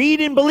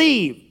 read and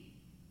believe.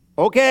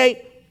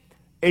 Okay?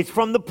 It's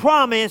from the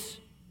promise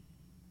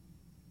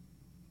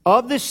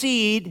of the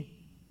seed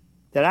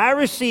that I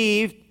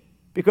received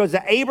because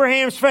of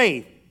Abraham's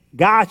faith.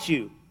 Got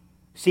you.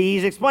 See,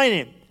 he's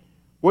explaining,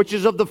 which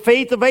is of the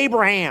faith of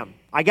Abraham.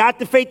 I got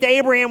the faith to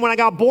Abraham when I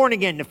got born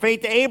again. The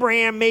faith to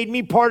Abraham made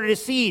me part of the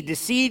seed. The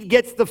seed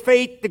gets the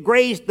faith, the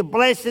grace, the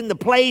blessing, the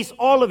place,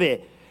 all of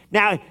it.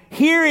 Now,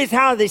 here is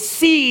how the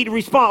seed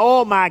responds.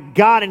 Oh, my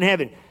God in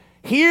heaven.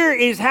 Here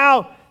is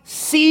how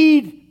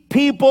seed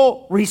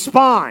people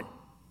respond.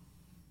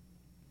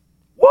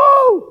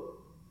 Woo!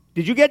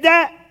 Did you get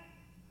that?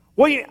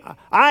 Well,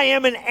 I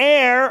am an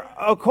heir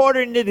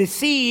according to the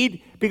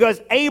seed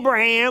because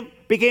Abraham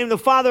became the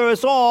father of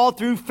us all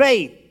through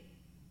faith.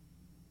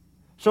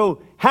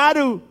 So how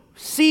do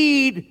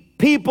seed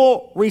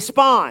people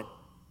respond?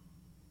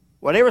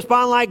 Well, they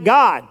respond like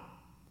God.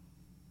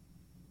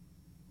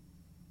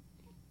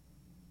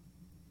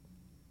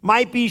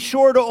 Might be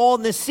sure to all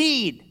the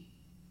seed.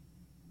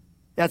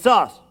 That's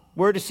us.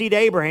 We're the seed of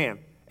Abraham.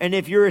 And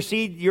if you're a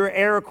seed, you're an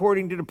heir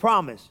according to the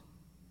promise.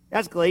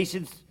 That's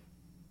Galatians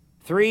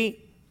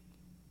 3.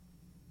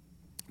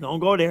 Don't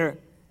go there.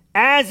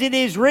 As it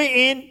is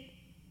written,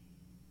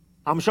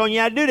 I'm showing you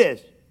how to do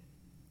this.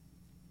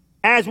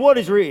 As what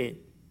is written?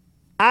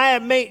 I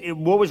have made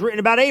what was written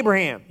about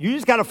Abraham. You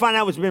just got to find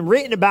out what's been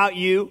written about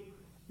you.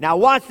 Now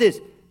watch this.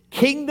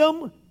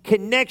 Kingdom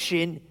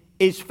connection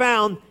is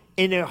found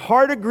in a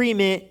heart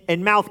agreement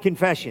and mouth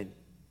confession.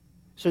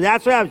 So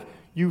that's what happens.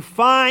 You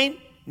find,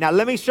 now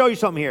let me show you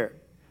something here.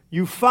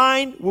 You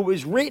find what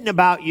was written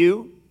about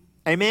you.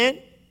 Amen?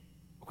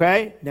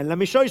 Okay? Now let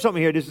me show you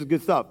something here. This is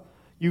good stuff.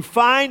 You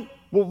find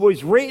what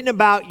was written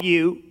about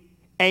you,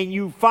 and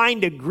you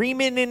find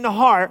agreement in the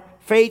heart.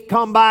 Faith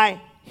come by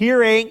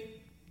hearing.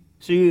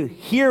 So you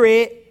hear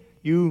it,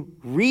 you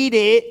read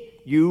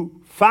it,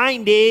 you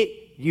find it,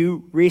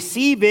 you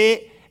receive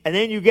it, and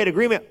then you get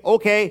agreement.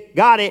 Okay,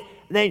 got it.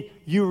 And then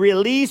you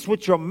release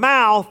with your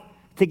mouth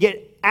to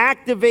get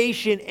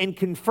activation and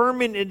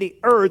confirming in the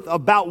earth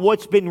about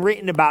what's been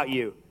written about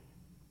you.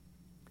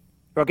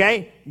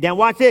 Okay? Then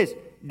watch this.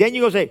 Then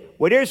you go say,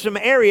 well, there's some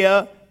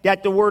area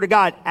that the Word of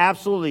God,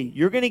 absolutely.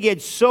 You're going to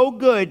get so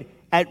good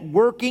at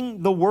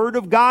working the Word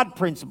of God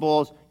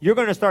principles, you're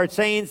going to start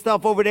saying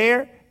stuff over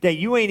there that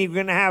you ain't even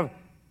going to have.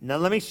 Now,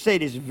 let me say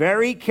this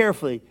very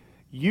carefully.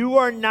 You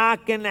are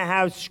not going to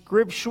have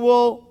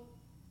scriptural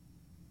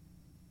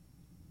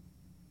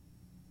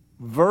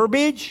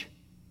verbiage,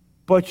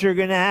 but you're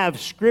going to have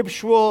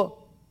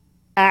scriptural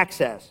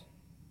access.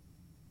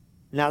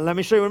 Now, let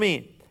me show you what I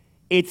mean.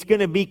 It's going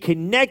to be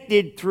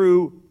connected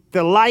through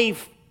the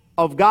life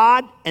of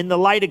God and the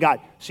light of God.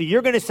 So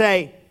you're going to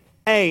say,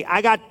 hey,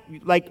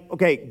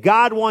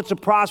 God wants to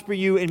prosper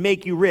you and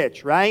make you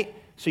rich, right?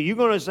 So you're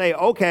going to say,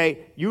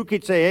 okay, you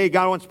could say, hey,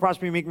 God wants to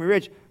prosper me and make me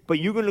rich, but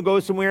you're going to go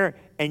somewhere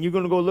and you're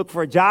going to go look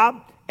for a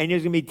job, and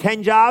there's going to be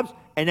 10 jobs,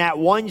 and that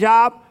one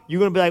job, you're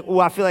going to be like, oh,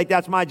 I feel like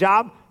that's my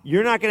job.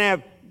 You're not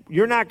going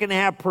to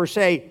have per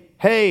se,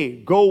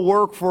 hey, go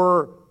work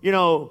for,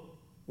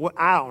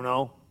 I don't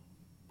know.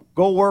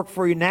 Go work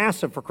for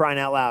NASA, for crying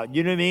out loud.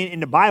 You know what I mean? In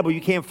the Bible,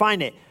 you can't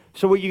find it.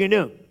 So what you're going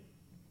to do?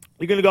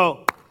 You're going to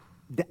go,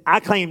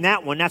 I claim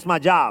that one. That's my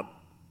job.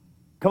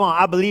 Come on,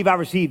 I believe I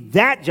received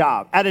that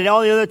job out of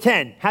all the other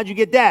 10. How'd you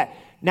get that?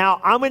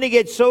 Now, I'm going to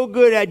get so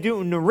good at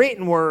doing the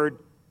written word,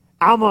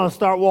 I'm going to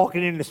start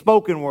walking in the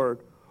spoken word.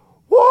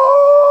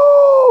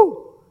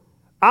 Woo!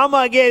 I'm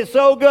going to get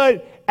so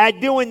good at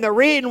doing the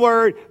written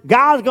word,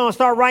 God's going to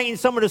start writing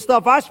some of the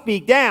stuff I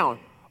speak down.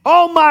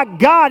 Oh, my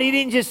God, he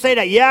didn't just say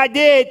that. Yeah, I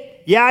did.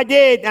 Yeah, I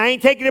did. I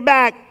ain't taking it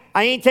back.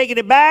 I ain't taking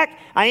it back.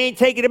 I ain't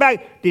taking it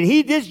back.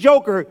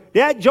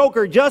 That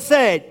joker just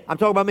said, I'm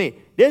talking about me.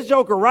 This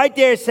joker right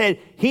there said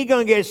he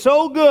going to get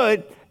so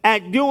good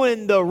at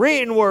doing the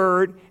written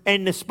word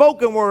and the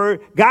spoken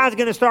word, God's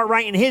going to start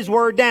writing his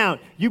word down.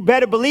 You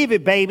better believe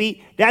it,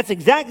 baby. That's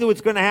exactly what's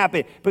going to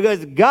happen.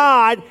 Because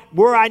God,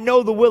 where I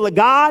know the will of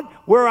God,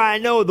 where I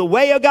know the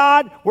way of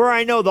God, where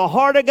I know the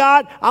heart of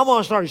God, I'm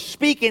going to start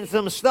speaking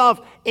some stuff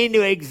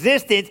into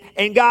existence,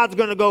 and God's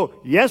going to go,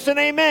 yes and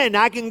amen,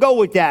 I can go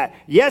with that.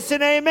 Yes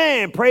and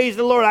amen, praise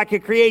the Lord, I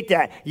can create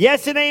that.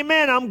 Yes and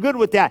amen, I'm good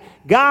with that.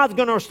 God's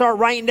going to start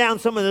writing down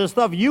some of the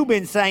stuff you've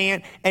been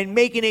saying and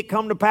making it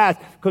come to pass.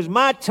 Because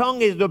my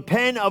tongue is the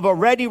pen of a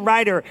ready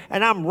writer,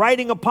 and I'm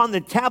writing upon the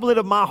tablet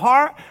of my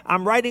heart.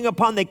 I'm writing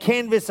upon the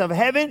canvas of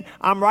heaven.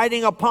 I'm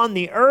writing upon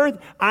the earth.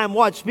 I'm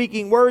what?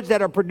 Speaking words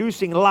that are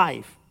producing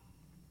life.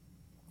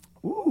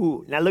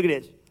 Ooh, now look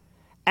at this.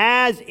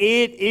 As it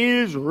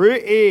is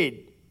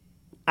written,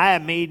 I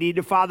have made thee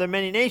the father of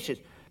many nations.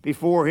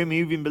 Before him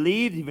you even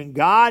believed, even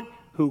God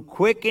who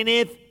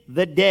quickeneth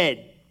the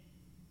dead.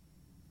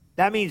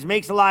 That means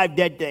makes alive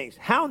dead things.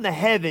 How in the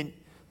heaven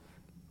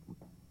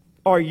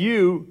are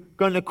you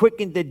going to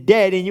quicken the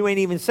dead and you ain't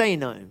even saying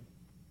nothing?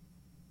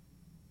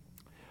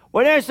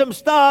 Well, there's some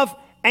stuff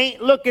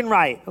ain't looking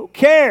right. Who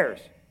cares?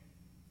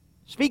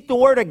 Speak the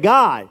word of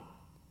God.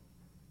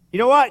 You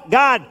know what?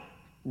 God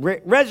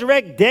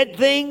resurrect dead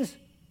things,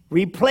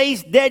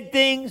 replace dead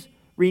things,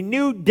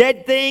 renew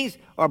dead things,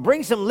 or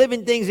bring some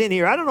living things in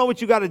here. I don't know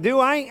what you got to do.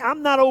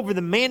 I'm not over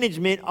the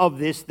management of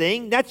this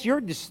thing. That's your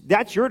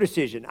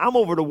decision. I'm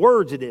over the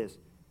words of this.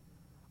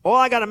 All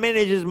I got to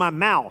manage is my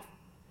mouth.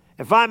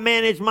 If I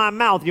manage my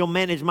mouth, you'll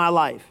manage my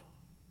life.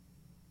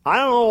 I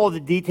don't know all the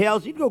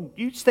details.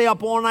 You stay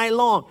up all night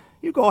long.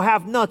 You go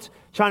half nuts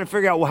trying to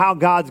figure out how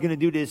God's going to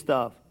do this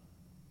stuff.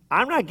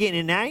 I'm not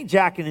getting in there. I ain't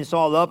jacking this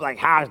all up like,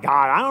 how's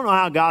God? I don't know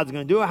how God's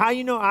going to do it. How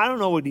you know? I don't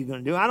know what he's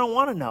going to do. I don't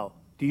want to know.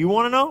 Do you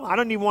want to know? I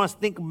don't even want to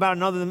think about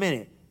another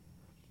minute.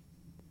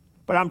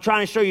 But I'm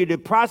trying to show you the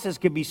process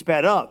can be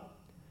sped up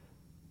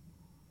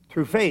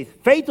through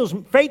faith.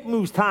 Faith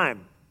moves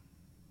time.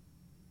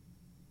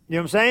 You know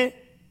what I'm saying?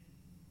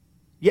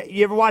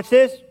 You ever watch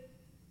this?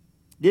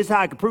 This is how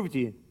I can prove it to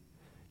you.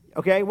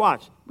 Okay,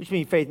 watch. Which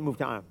means faith moves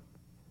time.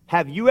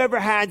 Have you ever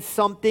had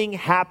something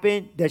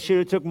happen that should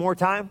have took more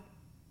time?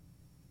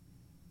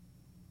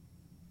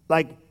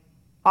 Like,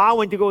 I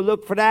went to go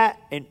look for that,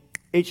 and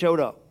it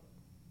showed up.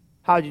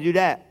 How'd you do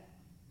that?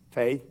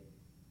 Faith.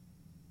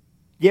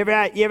 You ever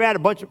had a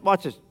bunch of,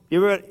 watch this.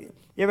 You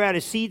ever had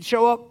a seed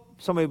show up?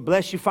 Somebody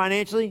bless you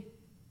financially?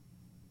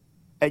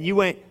 And you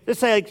went, just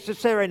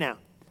say right now.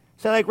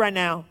 Say like right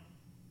now,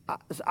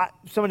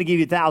 somebody give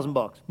you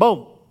 $1,000.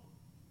 Boom.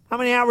 How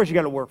many hours you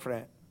got to work for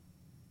that?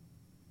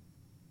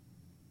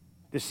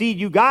 The seed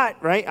you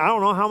got, right? I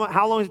don't know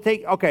how long does it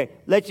take. Okay,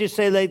 let's just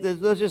be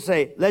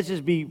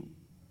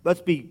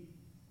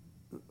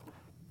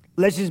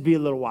a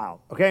little wild.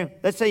 Okay,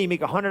 let's say you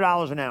make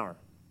 $100 an hour.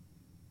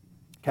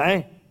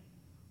 Okay,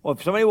 Well,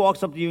 if somebody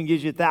walks up to you and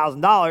gives you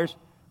 $1,000,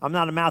 I'm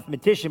not a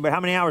mathematician, but how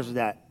many hours is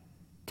that?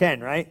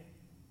 10, right?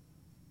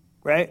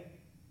 Right?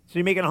 So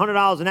you're making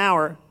 $100 an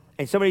hour,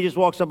 and somebody just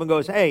walks up and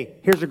goes, hey,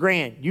 here's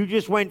 $1,000. You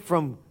just went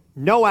from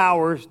no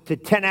hours to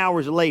 10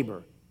 hours of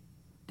labor.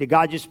 Did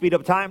God just speed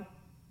up time?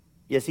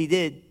 Yes, he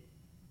did.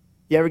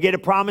 You ever get a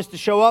promise to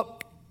show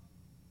up?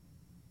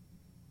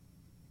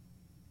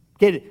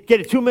 Get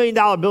a $2 million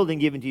building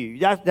given to you.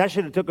 That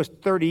should have took us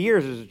 30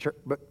 years as a church.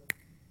 But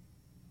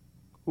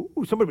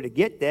somebody would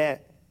get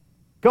that.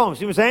 Come on,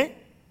 see what I'm saying?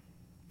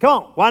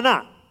 Come on, why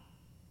not?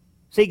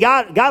 See,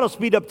 God will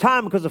speed up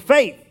time because of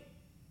faith.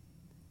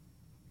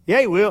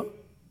 Yeah, he will.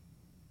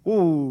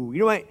 Ooh, you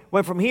know what?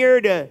 Went from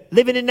here to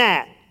living in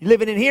that. You're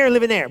living in here and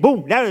living there.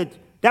 Boom.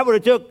 That would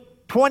have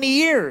took 20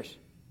 years.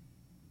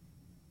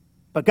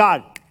 But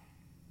God.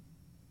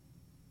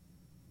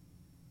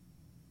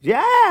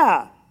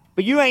 Yeah.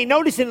 But you ain't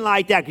noticing it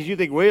like that because you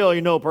think, well,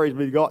 you know, praise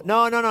be to God.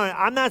 No.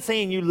 I'm not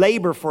saying you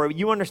labor for it.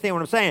 You understand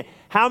what I'm saying.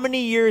 How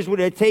many years would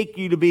it take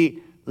you to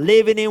be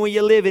living in what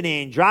you're living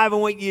in, driving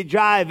what you're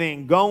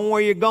driving, going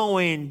where you're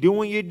going, doing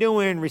what you're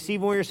doing,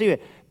 receiving what you're receiving?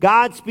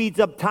 God speeds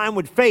up time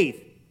with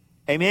faith.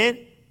 Amen?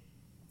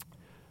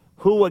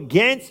 Who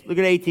against, look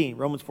at 18,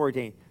 Romans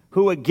 14.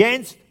 Who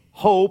against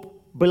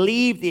hope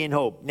believed in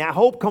hope. Now,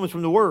 hope comes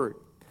from the word.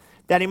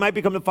 That he might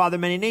become the father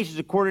of many nations,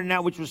 according to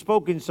that which was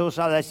spoken, so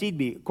shall thy seed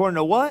be. According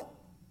to what?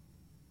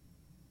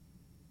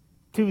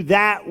 To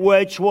that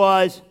which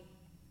was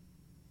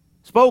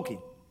spoken.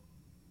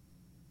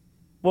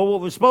 Well,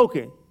 what was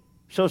spoken?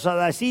 So shall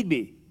thy seed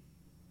be.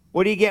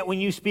 What do you get when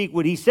you speak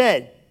what he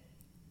said?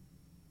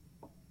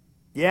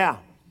 Yeah.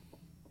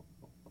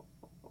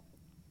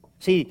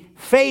 See,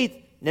 faith,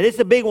 now this is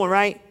a big one,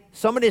 right?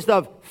 Some of this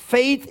stuff,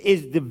 faith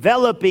is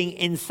developing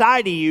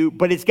inside of you,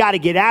 but it's got to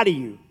get out of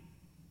you.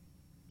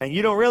 And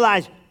you don't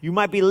realize you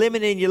might be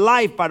limiting your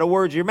life by the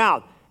words of your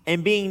mouth.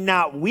 And being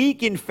not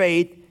weak in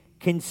faith,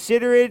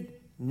 considered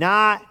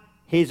not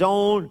his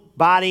own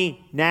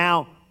body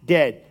now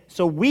dead.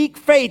 So weak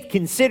faith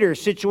considers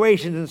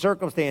situations and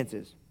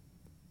circumstances.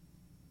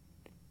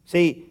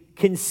 See,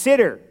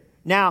 consider.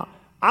 Now,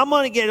 I'm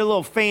going to get a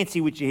little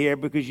fancy with you here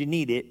because you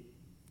need it.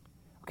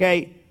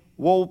 Okay,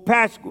 well,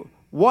 Pastor,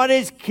 what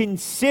is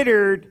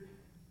considered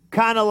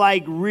kind of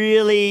like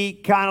really,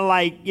 kind of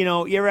like, you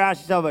know, you ever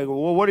ask yourself, like,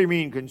 well, what do you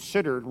mean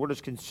considered? What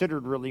does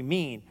considered really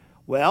mean?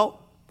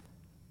 Well,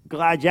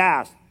 glad you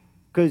asked,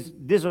 because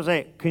this was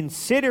saying,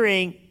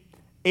 considering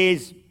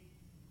is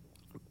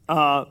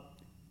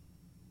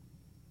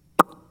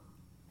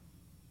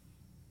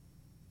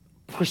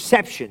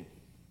perception,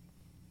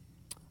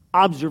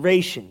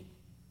 observation,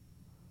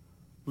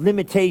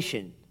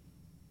 limitation.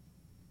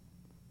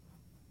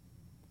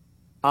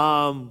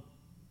 The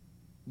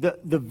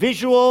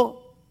visual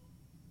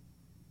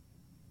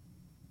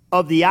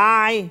of the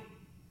eye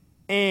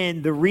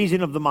and the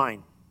reason of the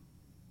mind.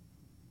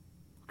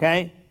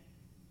 Okay?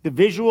 The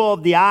visual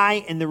of the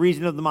eye and the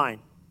reason of the mind.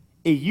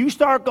 If you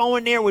start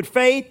going there with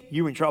faith,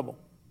 you're in trouble.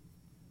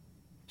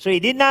 So he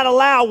did not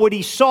allow what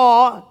he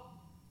saw,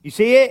 you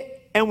see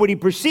it, and what he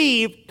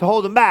perceived to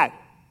hold him back.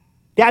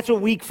 That's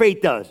what weak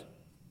faith does.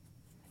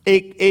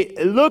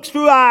 It looks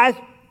through eyes.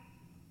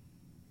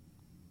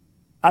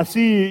 I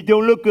see it,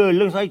 don't look good. It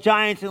looks like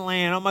giants in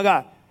land. Oh my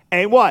God.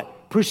 And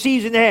what?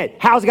 Perceives in the head.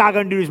 How's God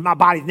going to do this? My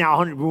body's now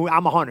 100.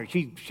 I'm 100.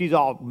 She's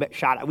all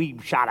shot out. We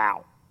shot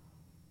out.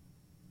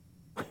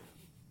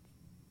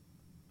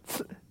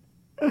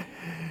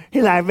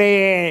 He's like,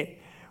 man,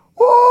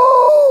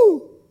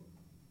 woo!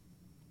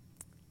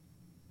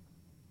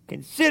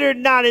 Considered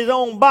not his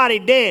own body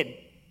dead.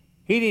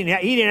 He didn't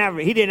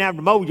have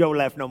the mojo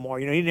left no more.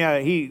 You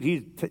know,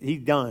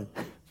 he's done.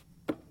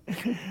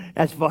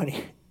 That's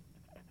funny.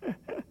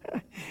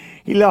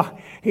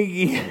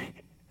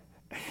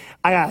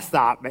 I gotta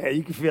stop, man.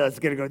 You can feel it's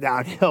gonna go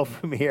downhill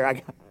from here.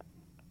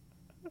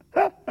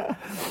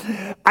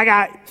 I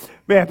got,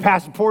 man,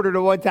 Pastor Porter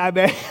the one time,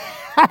 man.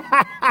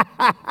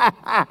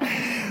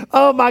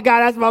 Oh my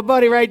God, that's my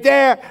buddy right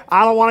there.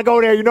 I don't want to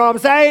go there. You know what I'm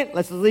saying?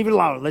 Let's just leave it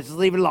alone. Let's just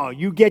leave it alone.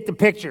 You get the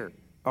picture,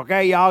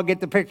 okay? Y'all get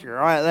the picture.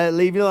 All right,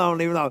 leave it alone.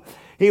 Leave it alone.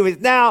 He was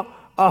now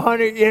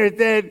 100 years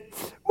dead.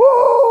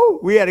 Woo!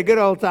 We had a good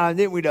old time,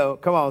 didn't we? Though.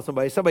 Come on,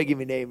 somebody give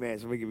me an amen.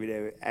 Somebody give me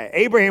an amen.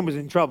 Abraham was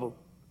in trouble.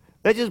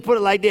 Let's just put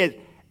it like this.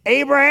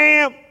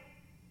 Abraham.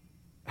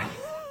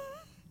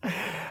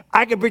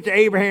 I can picture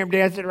Abraham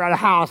dancing around the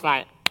house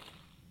like.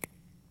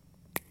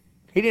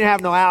 He didn't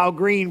have no Al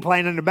Green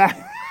playing in the back.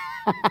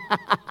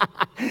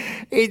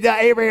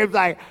 Abraham's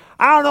like,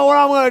 I don't know what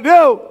I'm going to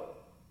do.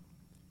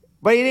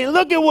 But he didn't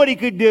look at what he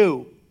could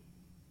do.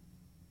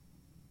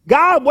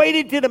 God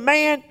waited till the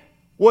man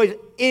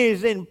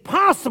is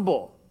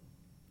impossible.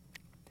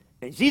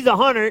 And she's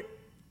 100.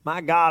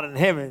 My God in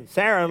heaven.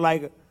 Sarah,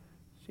 like,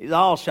 she's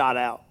all shot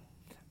out.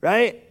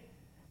 Right?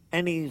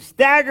 And he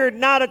staggered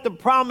not at the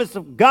promise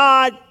of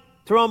God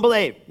through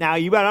unbelief. Now,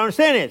 you got to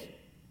understand this.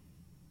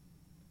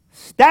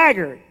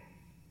 Staggered.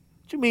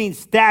 What you mean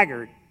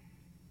staggered?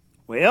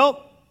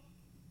 Well,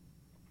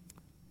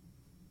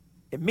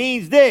 it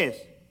means this.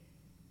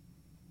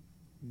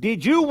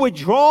 Did you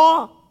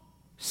withdraw,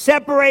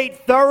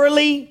 separate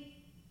thoroughly?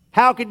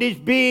 How could this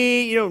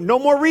be? No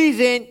more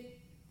reason.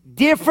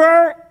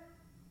 Differ.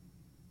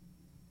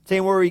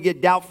 Same where we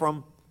get doubt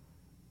from.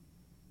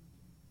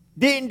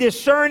 Didn't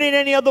discern it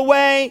any other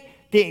way.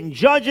 Didn't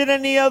judge it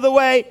any other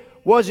way.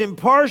 Wasn't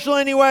partial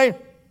anyway.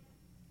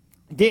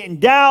 Didn't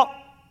doubt.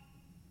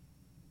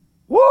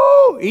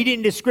 Woo! He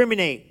didn't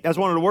discriminate. That's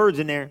one of the words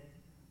in there.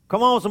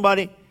 Come on,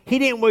 somebody. He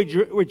didn't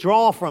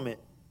withdraw from it.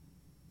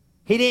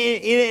 He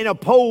didn't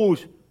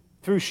oppose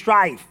through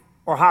strife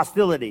or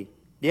hostility.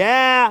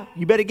 Yeah,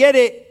 you better get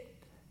it,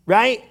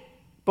 right?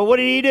 But what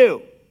did he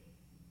do?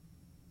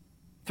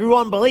 Through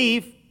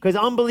unbelief, because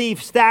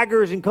unbelief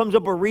staggers and comes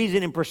up with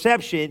reason and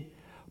perception,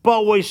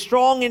 but was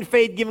strong in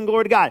faith, giving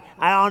glory to God.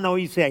 I don't know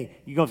what he's saying.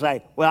 You're going to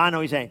say, well, I know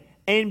what he's saying.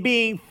 And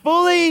being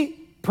fully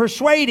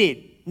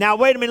persuaded. Now,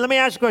 wait a minute. Let me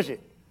ask you a question.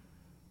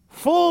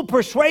 Full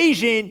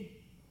persuasion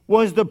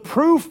was the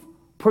proof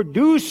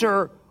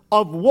producer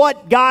of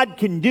what God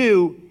can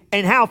do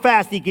and how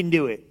fast he can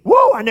do it.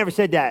 Whoa, I never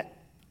said that.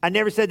 I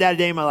never said that a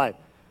day in my life.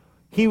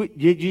 Did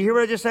you hear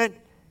what I just said?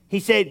 He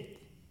said,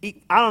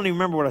 I don't even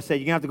remember what I said.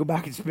 You're going to have to go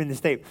back and spin this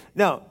tape.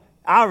 No,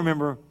 I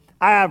remember.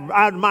 I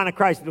have the mind of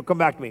Christ. It'll come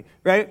back to me,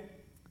 right?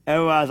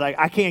 And I was like,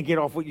 I can't get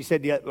off what you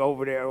said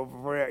over there.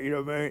 You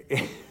know what I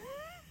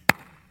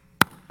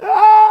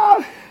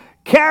mean?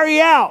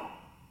 Carry out.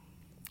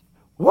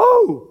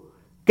 Whoa.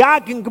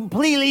 God can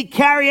completely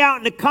carry out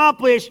and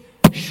accomplish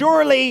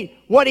surely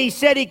what he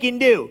said he can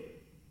do.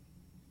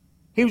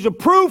 He was a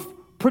proof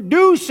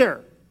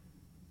producer.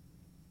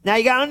 Now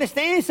you got to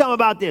understand something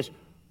about this.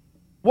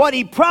 What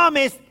he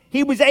promised,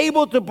 he was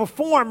able to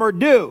perform or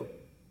do.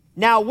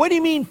 Now, what do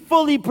you mean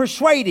fully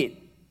persuaded?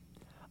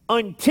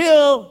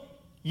 Until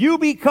you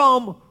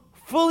become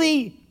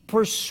fully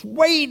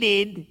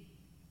persuaded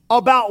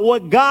about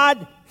what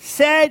God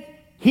said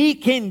he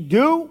can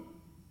do,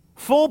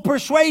 full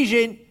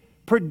persuasion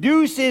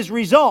produces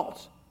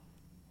results.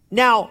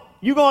 Now,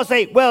 you're going to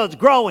say, well, it's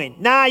growing.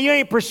 Nah, you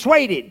ain't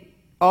persuaded.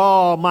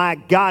 Oh, my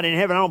God in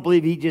heaven, I don't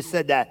believe he just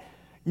said that.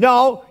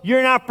 No,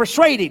 you're not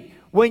persuaded.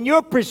 When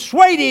you're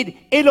persuaded,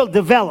 it'll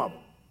develop.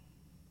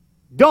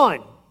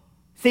 Done.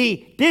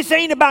 See, this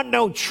ain't about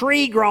no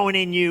tree growing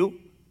in you.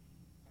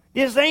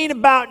 This ain't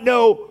about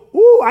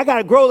I got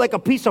to grow like a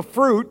piece of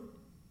fruit.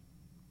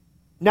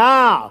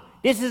 Nah,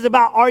 this is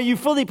about, are you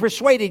fully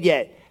persuaded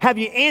yet? Have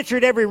you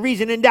answered every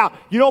reason in doubt?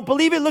 You don't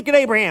believe it? Look at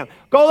Abraham.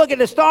 Go look at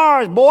the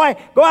stars, boy.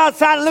 Go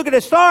outside and look at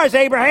the stars,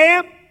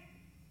 Abraham.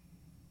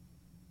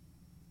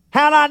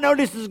 How do I know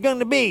this is going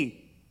to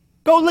be?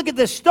 Go look at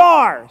the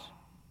stars.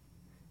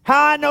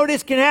 How I know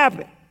this can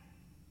happen?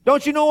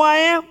 Don't you know who I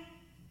am?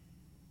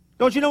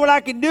 Don't you know what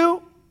I can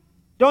do?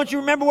 Don't you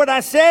remember what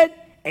I said?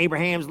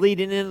 Abraham's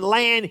leading in the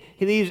land.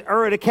 He leaves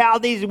Ur of the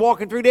Chaldees. He's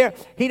walking through there.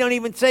 He don't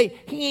even say,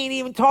 he ain't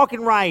even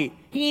talking right.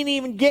 He ain't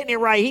even getting it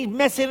right. He's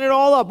messing it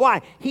all up.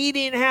 Why? He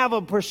didn't have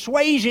a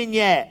persuasion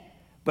yet.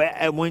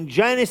 But when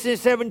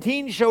Genesis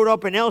 17 showed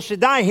up and El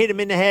Shaddai hit him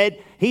in the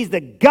head, he's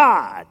the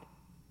God.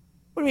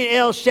 What do you mean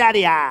El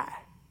Shaddai?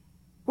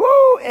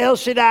 Woo, El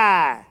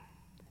Shaddai.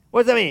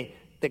 What does that mean?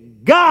 The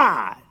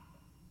God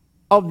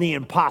of the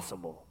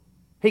impossible.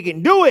 He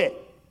can do it,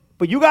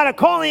 but you got to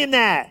call him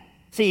that.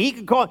 See, he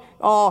can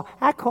call,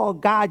 I call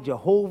God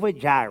Jehovah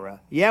Jireh.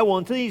 Yeah, well,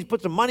 until he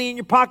puts some money in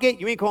your pocket,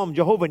 you ain't call him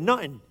Jehovah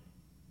nothing.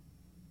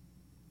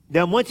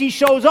 Then once he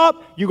shows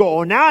up, you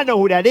go, now I know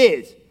who that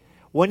is.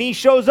 When he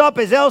shows up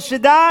as El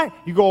Shaddai,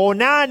 you go,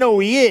 now I know who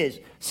he is.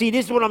 See,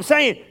 this is what I'm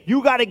saying.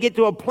 You got to get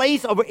to a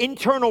place of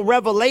internal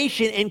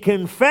revelation and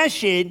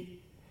confession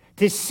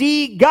to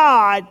see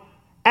God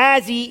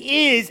as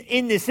he is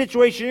in the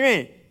situation you're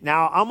in.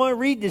 Now, I'm going to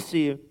read this to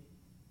you.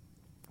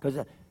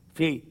 Because,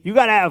 see, you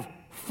got to have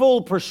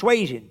full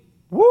persuasion.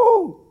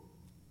 Woo!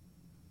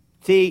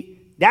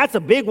 See, that's a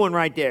big one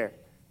right there.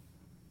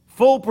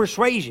 Full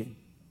persuasion.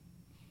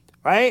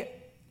 Right?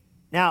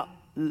 Now,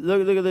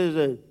 look at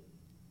this.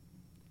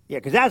 Yeah,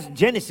 because that's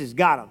Genesis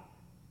got him.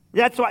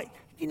 That's why,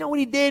 you know what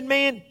he did,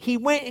 man? He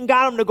went and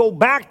got him to go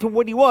back to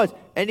what he was.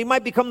 And he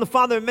might become the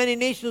father of many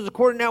nations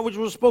according to that which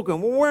was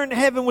spoken. Well, where in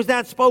heaven was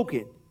that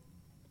spoken?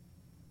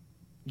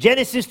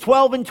 Genesis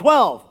 12 and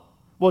 12.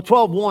 Well,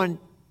 12:1.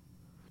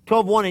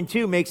 12:1 and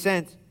 2 makes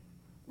sense.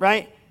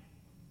 Right?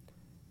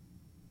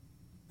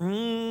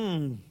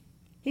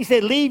 He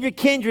said, leave your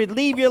kindred,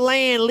 leave your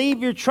land,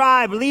 leave your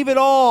tribe, leave it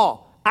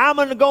all. I'm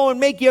going to go and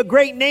make you a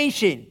great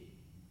nation.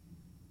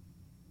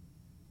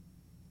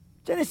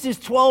 Genesis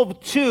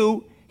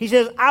 12:2, he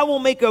says, I will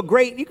make a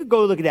great, you could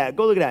go look at that,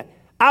 go look at that.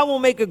 I will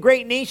make a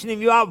great nation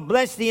of you, I'll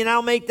bless thee, and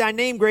I'll make thy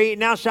name great,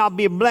 and thou shalt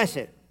be a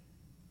blessing.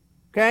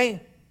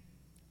 Okay?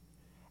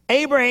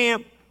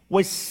 Abraham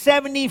was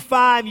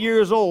 75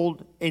 years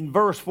old in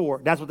verse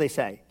 4. That's what they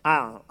say. I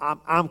don't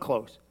know. I'm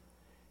close.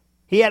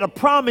 He had a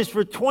promise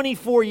for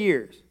 24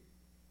 years.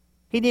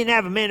 He didn't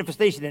have a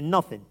manifestation of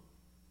nothing.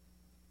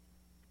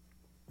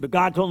 But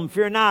God told him,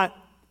 fear not,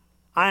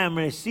 I am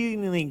an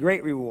exceedingly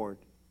great reward.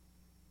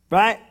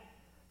 Right?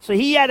 So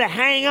he had to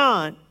hang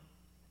on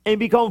and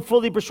become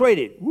fully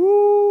persuaded.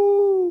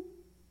 Woo!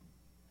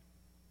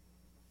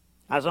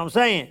 That's what I'm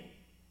saying.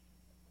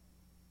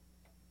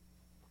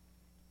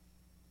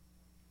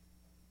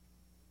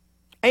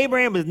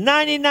 Abraham was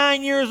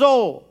 99 years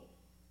old.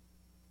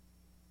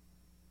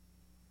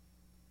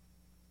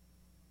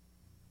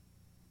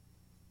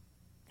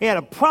 He had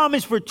a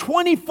promise for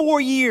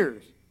 24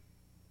 years.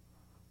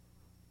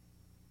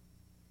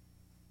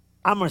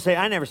 I'm going to say,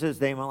 I never said this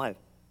day in my life.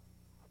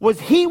 Was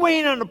he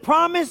waiting on the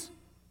promise?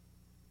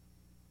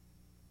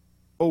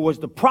 Or was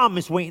the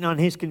promise waiting on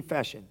his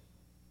confession?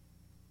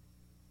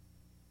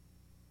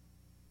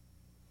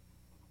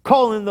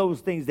 Calling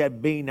those things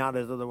that be not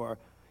as though they were.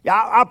 Yeah,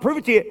 I'll prove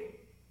it to you.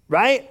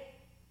 Right?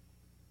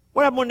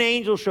 What happened when the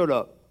angel showed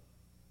up?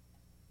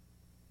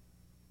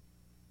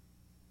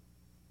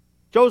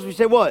 Joseph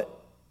said, what?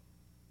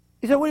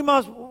 He said, what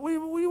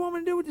do you want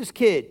me to do with this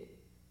kid?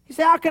 He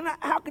said,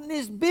 how can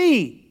this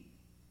be?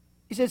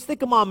 He said,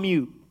 stick him on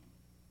mute.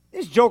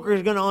 This joker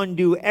is going to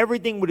undo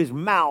everything with his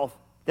mouth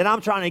that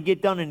I'm trying to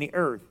get done in the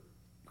earth.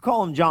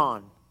 Call him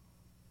John.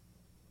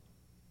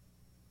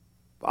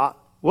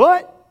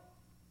 What?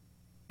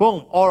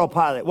 Boom,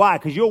 autopilot. Why?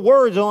 Because your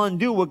words will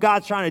undo what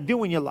God's trying to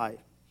do in your life.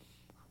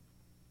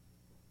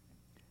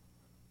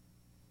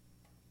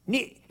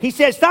 He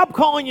said, stop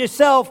calling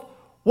yourself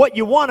what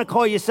you want to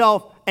call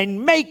yourself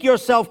and make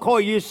yourself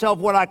call yourself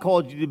what I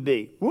called you to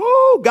be.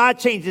 Woo! God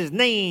changed his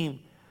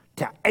name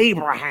to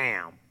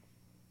Abraham.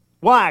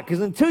 Why? Because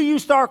until you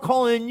start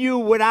calling you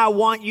what I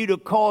want you to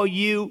call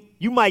you,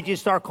 you might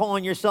just start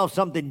calling yourself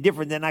something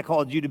different than I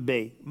called you to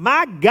be.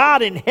 My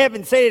God in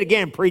heaven, say it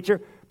again, preacher.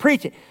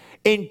 Preach it.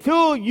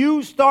 Until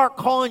you start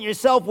calling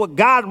yourself what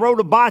God wrote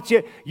about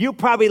you, you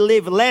probably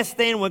live less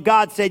than what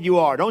God said you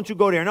are. Don't you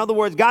go there. In other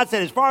words, God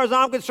said, as far as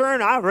I'm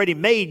concerned, I've already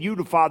made you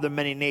the father of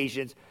many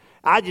nations.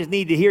 I just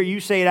need to hear you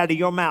say it out of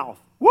your mouth.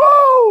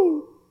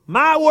 Woo!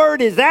 My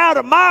word is out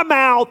of my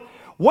mouth.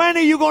 When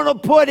are you going to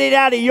put it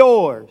out of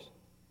yours?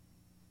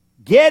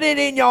 Get it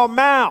in your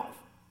mouth.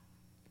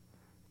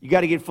 You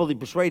got to get fully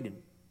persuaded.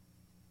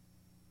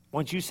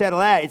 Once you settle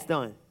that, it's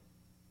done.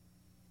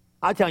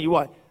 I'll tell you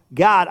what.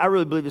 God, I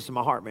really believe this in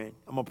my heart, man.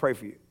 I'm going to pray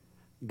for you.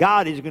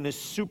 God is going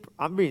to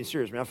I'm being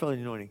serious, man. I feel the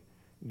anointing.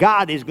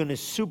 God is going to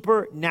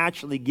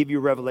supernaturally give you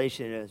a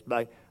revelation in this.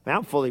 Like, man,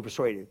 I'm fully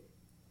persuaded.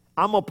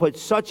 I'm going to put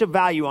such a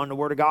value on the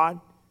Word of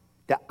God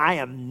that I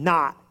am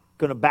not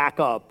going to back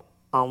up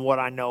on what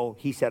I know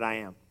He said I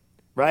am.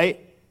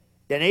 Right?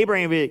 Then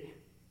Abraham would be,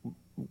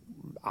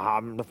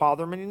 I'm the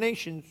father of many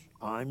nations.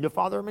 I'm the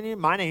father of many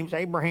nations. My name's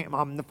Abraham.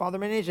 I'm the father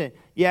of many nations.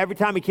 Yeah, every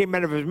time he came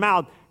out of his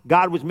mouth,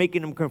 God was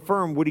making him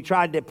confirm what he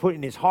tried to put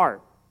in his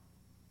heart.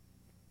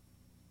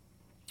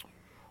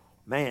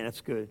 Man,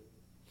 that's good.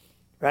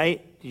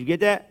 Right? Did you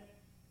get that?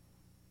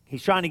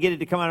 He's trying to get it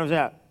to come out of his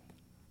mouth.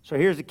 So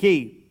here's the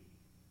key.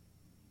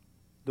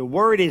 The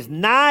word is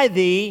nigh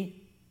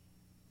thee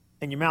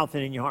in your mouth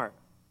and in your heart.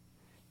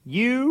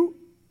 You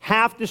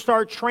have to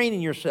start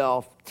training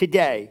yourself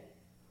today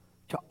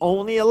to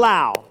only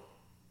allow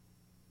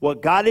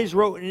what God has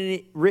written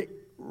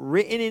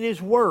in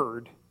His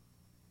Word,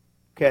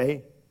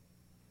 okay,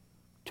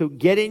 to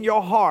get in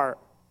your heart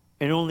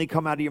and only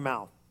come out of your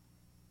mouth.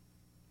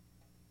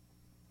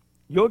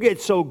 You'll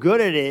get so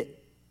good at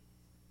it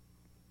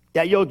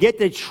that you'll get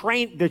the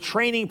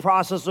training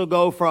process will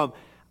go from,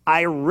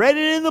 I read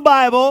it in the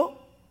Bible,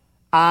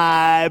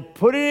 I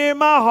put it in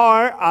my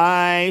heart,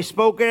 I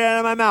spoke it out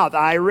of my mouth.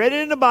 I read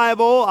it in the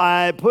Bible,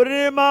 I put it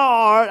in my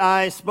heart,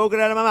 I spoke it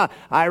out of my mouth.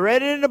 I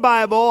read it in the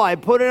Bible, I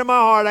put it in my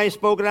heart, I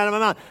spoke it out of my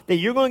mouth. That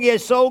you're going to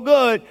get so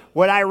good,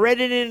 when I read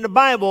it in the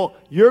Bible,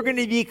 you're going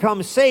to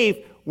become safe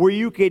where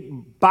you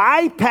could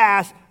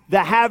bypass the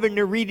having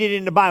to read it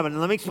in the Bible. Now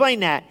let me explain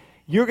that.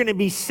 You're going to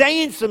be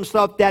saying some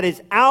stuff that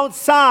is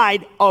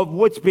outside of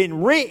what's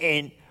been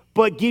written,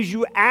 but gives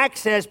you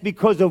access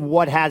because of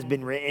what has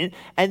been written.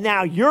 And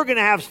now you're going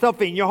to have stuff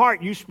in your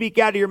heart. You speak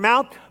out of your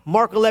mouth.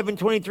 Mark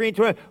 11:23 and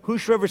 20.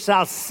 Whosoever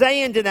shall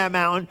say unto that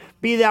mountain,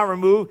 be thou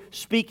removed,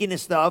 speaking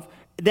this stuff,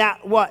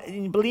 that what?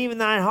 Believe in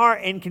thine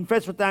heart and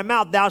confess with thy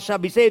mouth, thou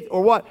shalt be saved.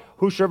 Or what?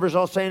 Whosoever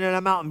shall say unto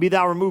that mountain, be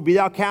thou removed, be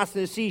thou cast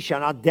into the sea, shall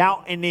not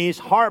doubt in his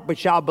heart, but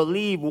shall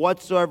believe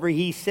whatsoever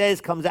he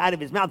says comes out of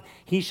his mouth.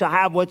 He shall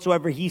have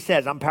whatsoever he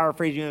says. I'm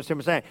paraphrasing, you understand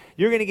what I'm saying?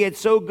 You're going to get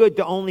so good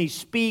to only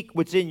speak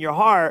what's in your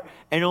heart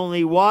and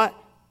only what?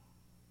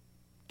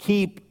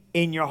 Keep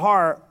in your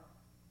heart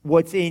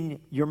what's in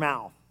your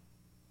mouth.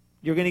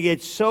 You're going to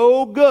get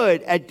so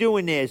good at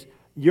doing this,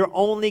 you're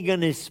only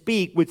going to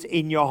speak what's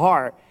in your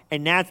heart.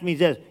 And that means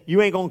this,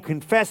 you ain't going to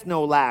confess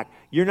no lack.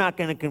 You're not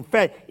going to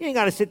confess. You ain't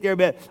got to sit there and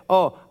be,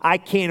 oh, I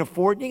can't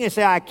afford. You ain't going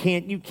to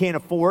say, you can't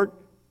afford.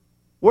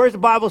 Where does the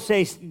Bible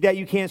say that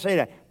you can't say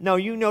that? No,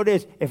 you know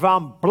this. If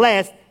I'm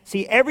blessed,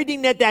 see,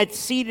 everything that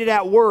seed of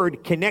that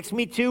word connects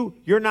me to,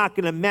 you're not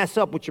going to mess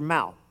up with your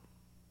mouth.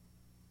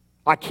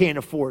 I can't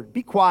afford.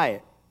 Be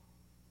quiet.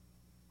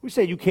 Who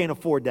said you can't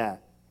afford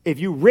that? If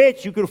you're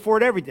rich, you can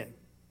afford everything.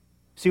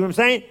 See what I'm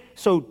saying?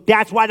 So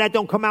that's why that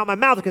don't come out of my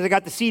mouth, because I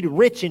got the seed of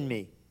rich in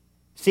me.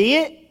 See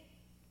it?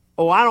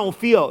 Oh, I don't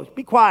feel.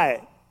 Be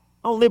quiet.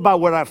 I don't live by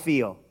what I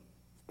feel.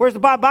 Whereas the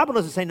Bible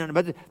doesn't say nothing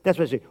about it. That's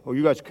why I say, oh,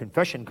 you guys are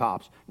confession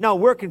cops. No,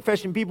 we're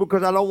confession people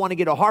because I don't want to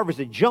get a harvest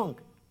of junk.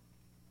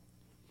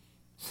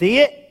 See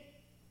it?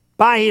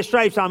 By his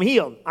stripes I'm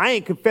healed. I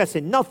ain't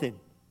confessing nothing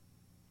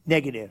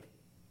negative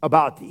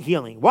about the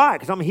healing. Why?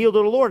 Because I'm healed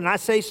of the Lord and I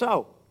say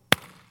so.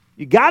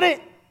 You got it?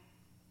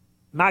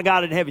 My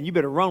God in heaven, you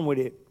better run with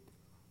it.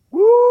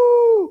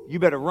 Woo! You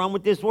better run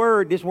with this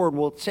word. This word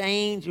will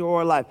change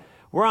your life.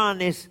 We're on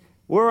this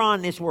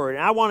word.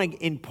 And I want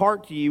to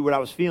impart to you what I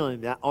was feeling.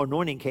 That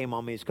anointing came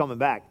on me. It's coming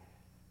back.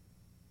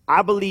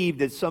 I believe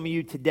that some of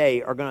you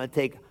today are going to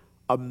take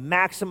a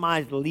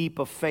maximized leap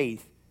of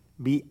faith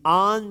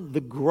beyond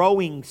the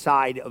growing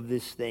side of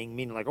this thing.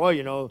 Meaning like,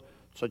 well,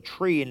 it's a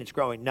tree and it's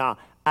growing. Nah,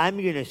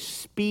 I'm going to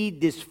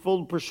speed this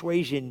full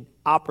persuasion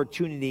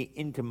opportunity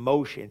into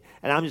motion.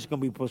 And I'm just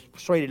going to be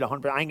persuaded 100%. I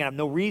ain't going to have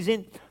no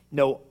reason,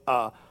 no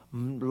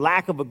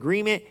lack of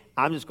agreement.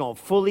 I'm just going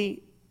to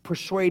fully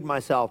persuade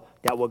myself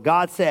that what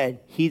God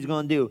said he's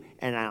going to do,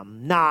 and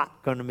I'm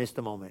not going to miss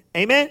the moment.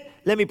 Amen?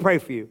 Let me pray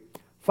for you.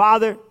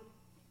 Father,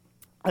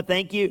 I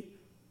thank you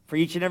for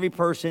each and every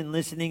person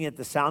listening at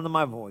the sound of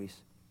my voice.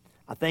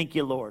 I thank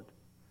you, Lord,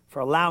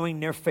 for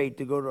allowing their faith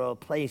to go to a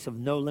place of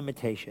no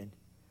limitation,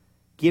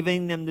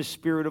 giving them the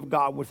Spirit of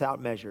God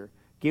without measure,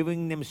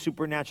 giving them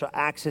supernatural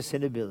access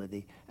and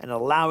ability, and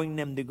allowing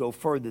them to go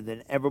further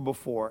than ever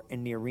before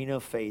in the arena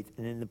of faith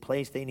and in the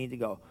place they need to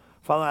go.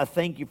 Father, I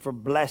thank you for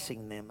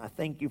blessing them. I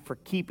thank you for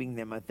keeping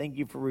them. I thank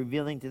you for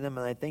revealing to them,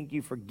 and I thank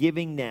you for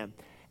giving them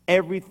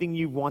everything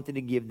you wanted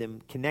to give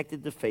them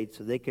connected to faith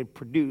so they could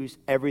produce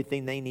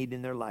everything they need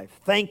in their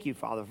life. Thank you,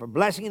 Father, for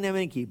blessing them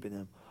and keeping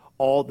them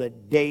all the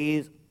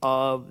days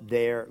of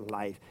their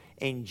life.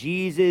 In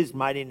Jesus'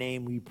 mighty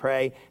name we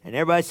pray. And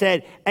everybody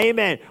said,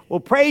 amen. Well,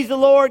 praise the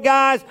Lord,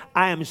 guys.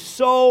 I am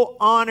so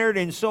honored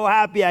and so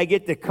happy I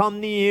get to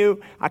come to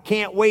you. I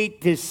can't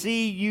wait to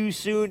see you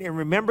soon. And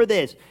remember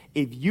this,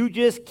 if you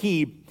just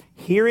keep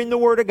hearing the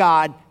word of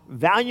God,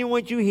 valuing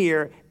what you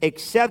hear,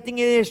 accepting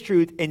it as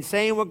truth, and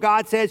saying what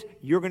God says,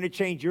 you're going to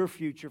change your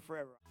future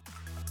forever.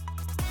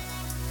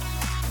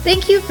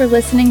 Thank you for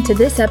listening to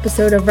this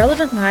episode of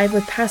Relevant Live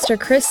with Pastor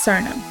Chris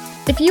Sarno.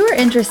 If you are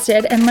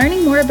interested in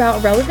learning more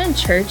about Relevant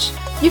Church,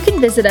 you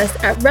can visit us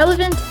at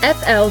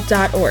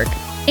relevantfl.org.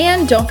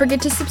 And don't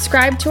forget to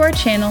subscribe to our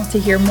channel to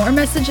hear more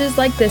messages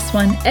like this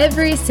one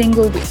every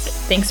single week.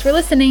 Thanks for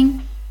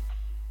listening.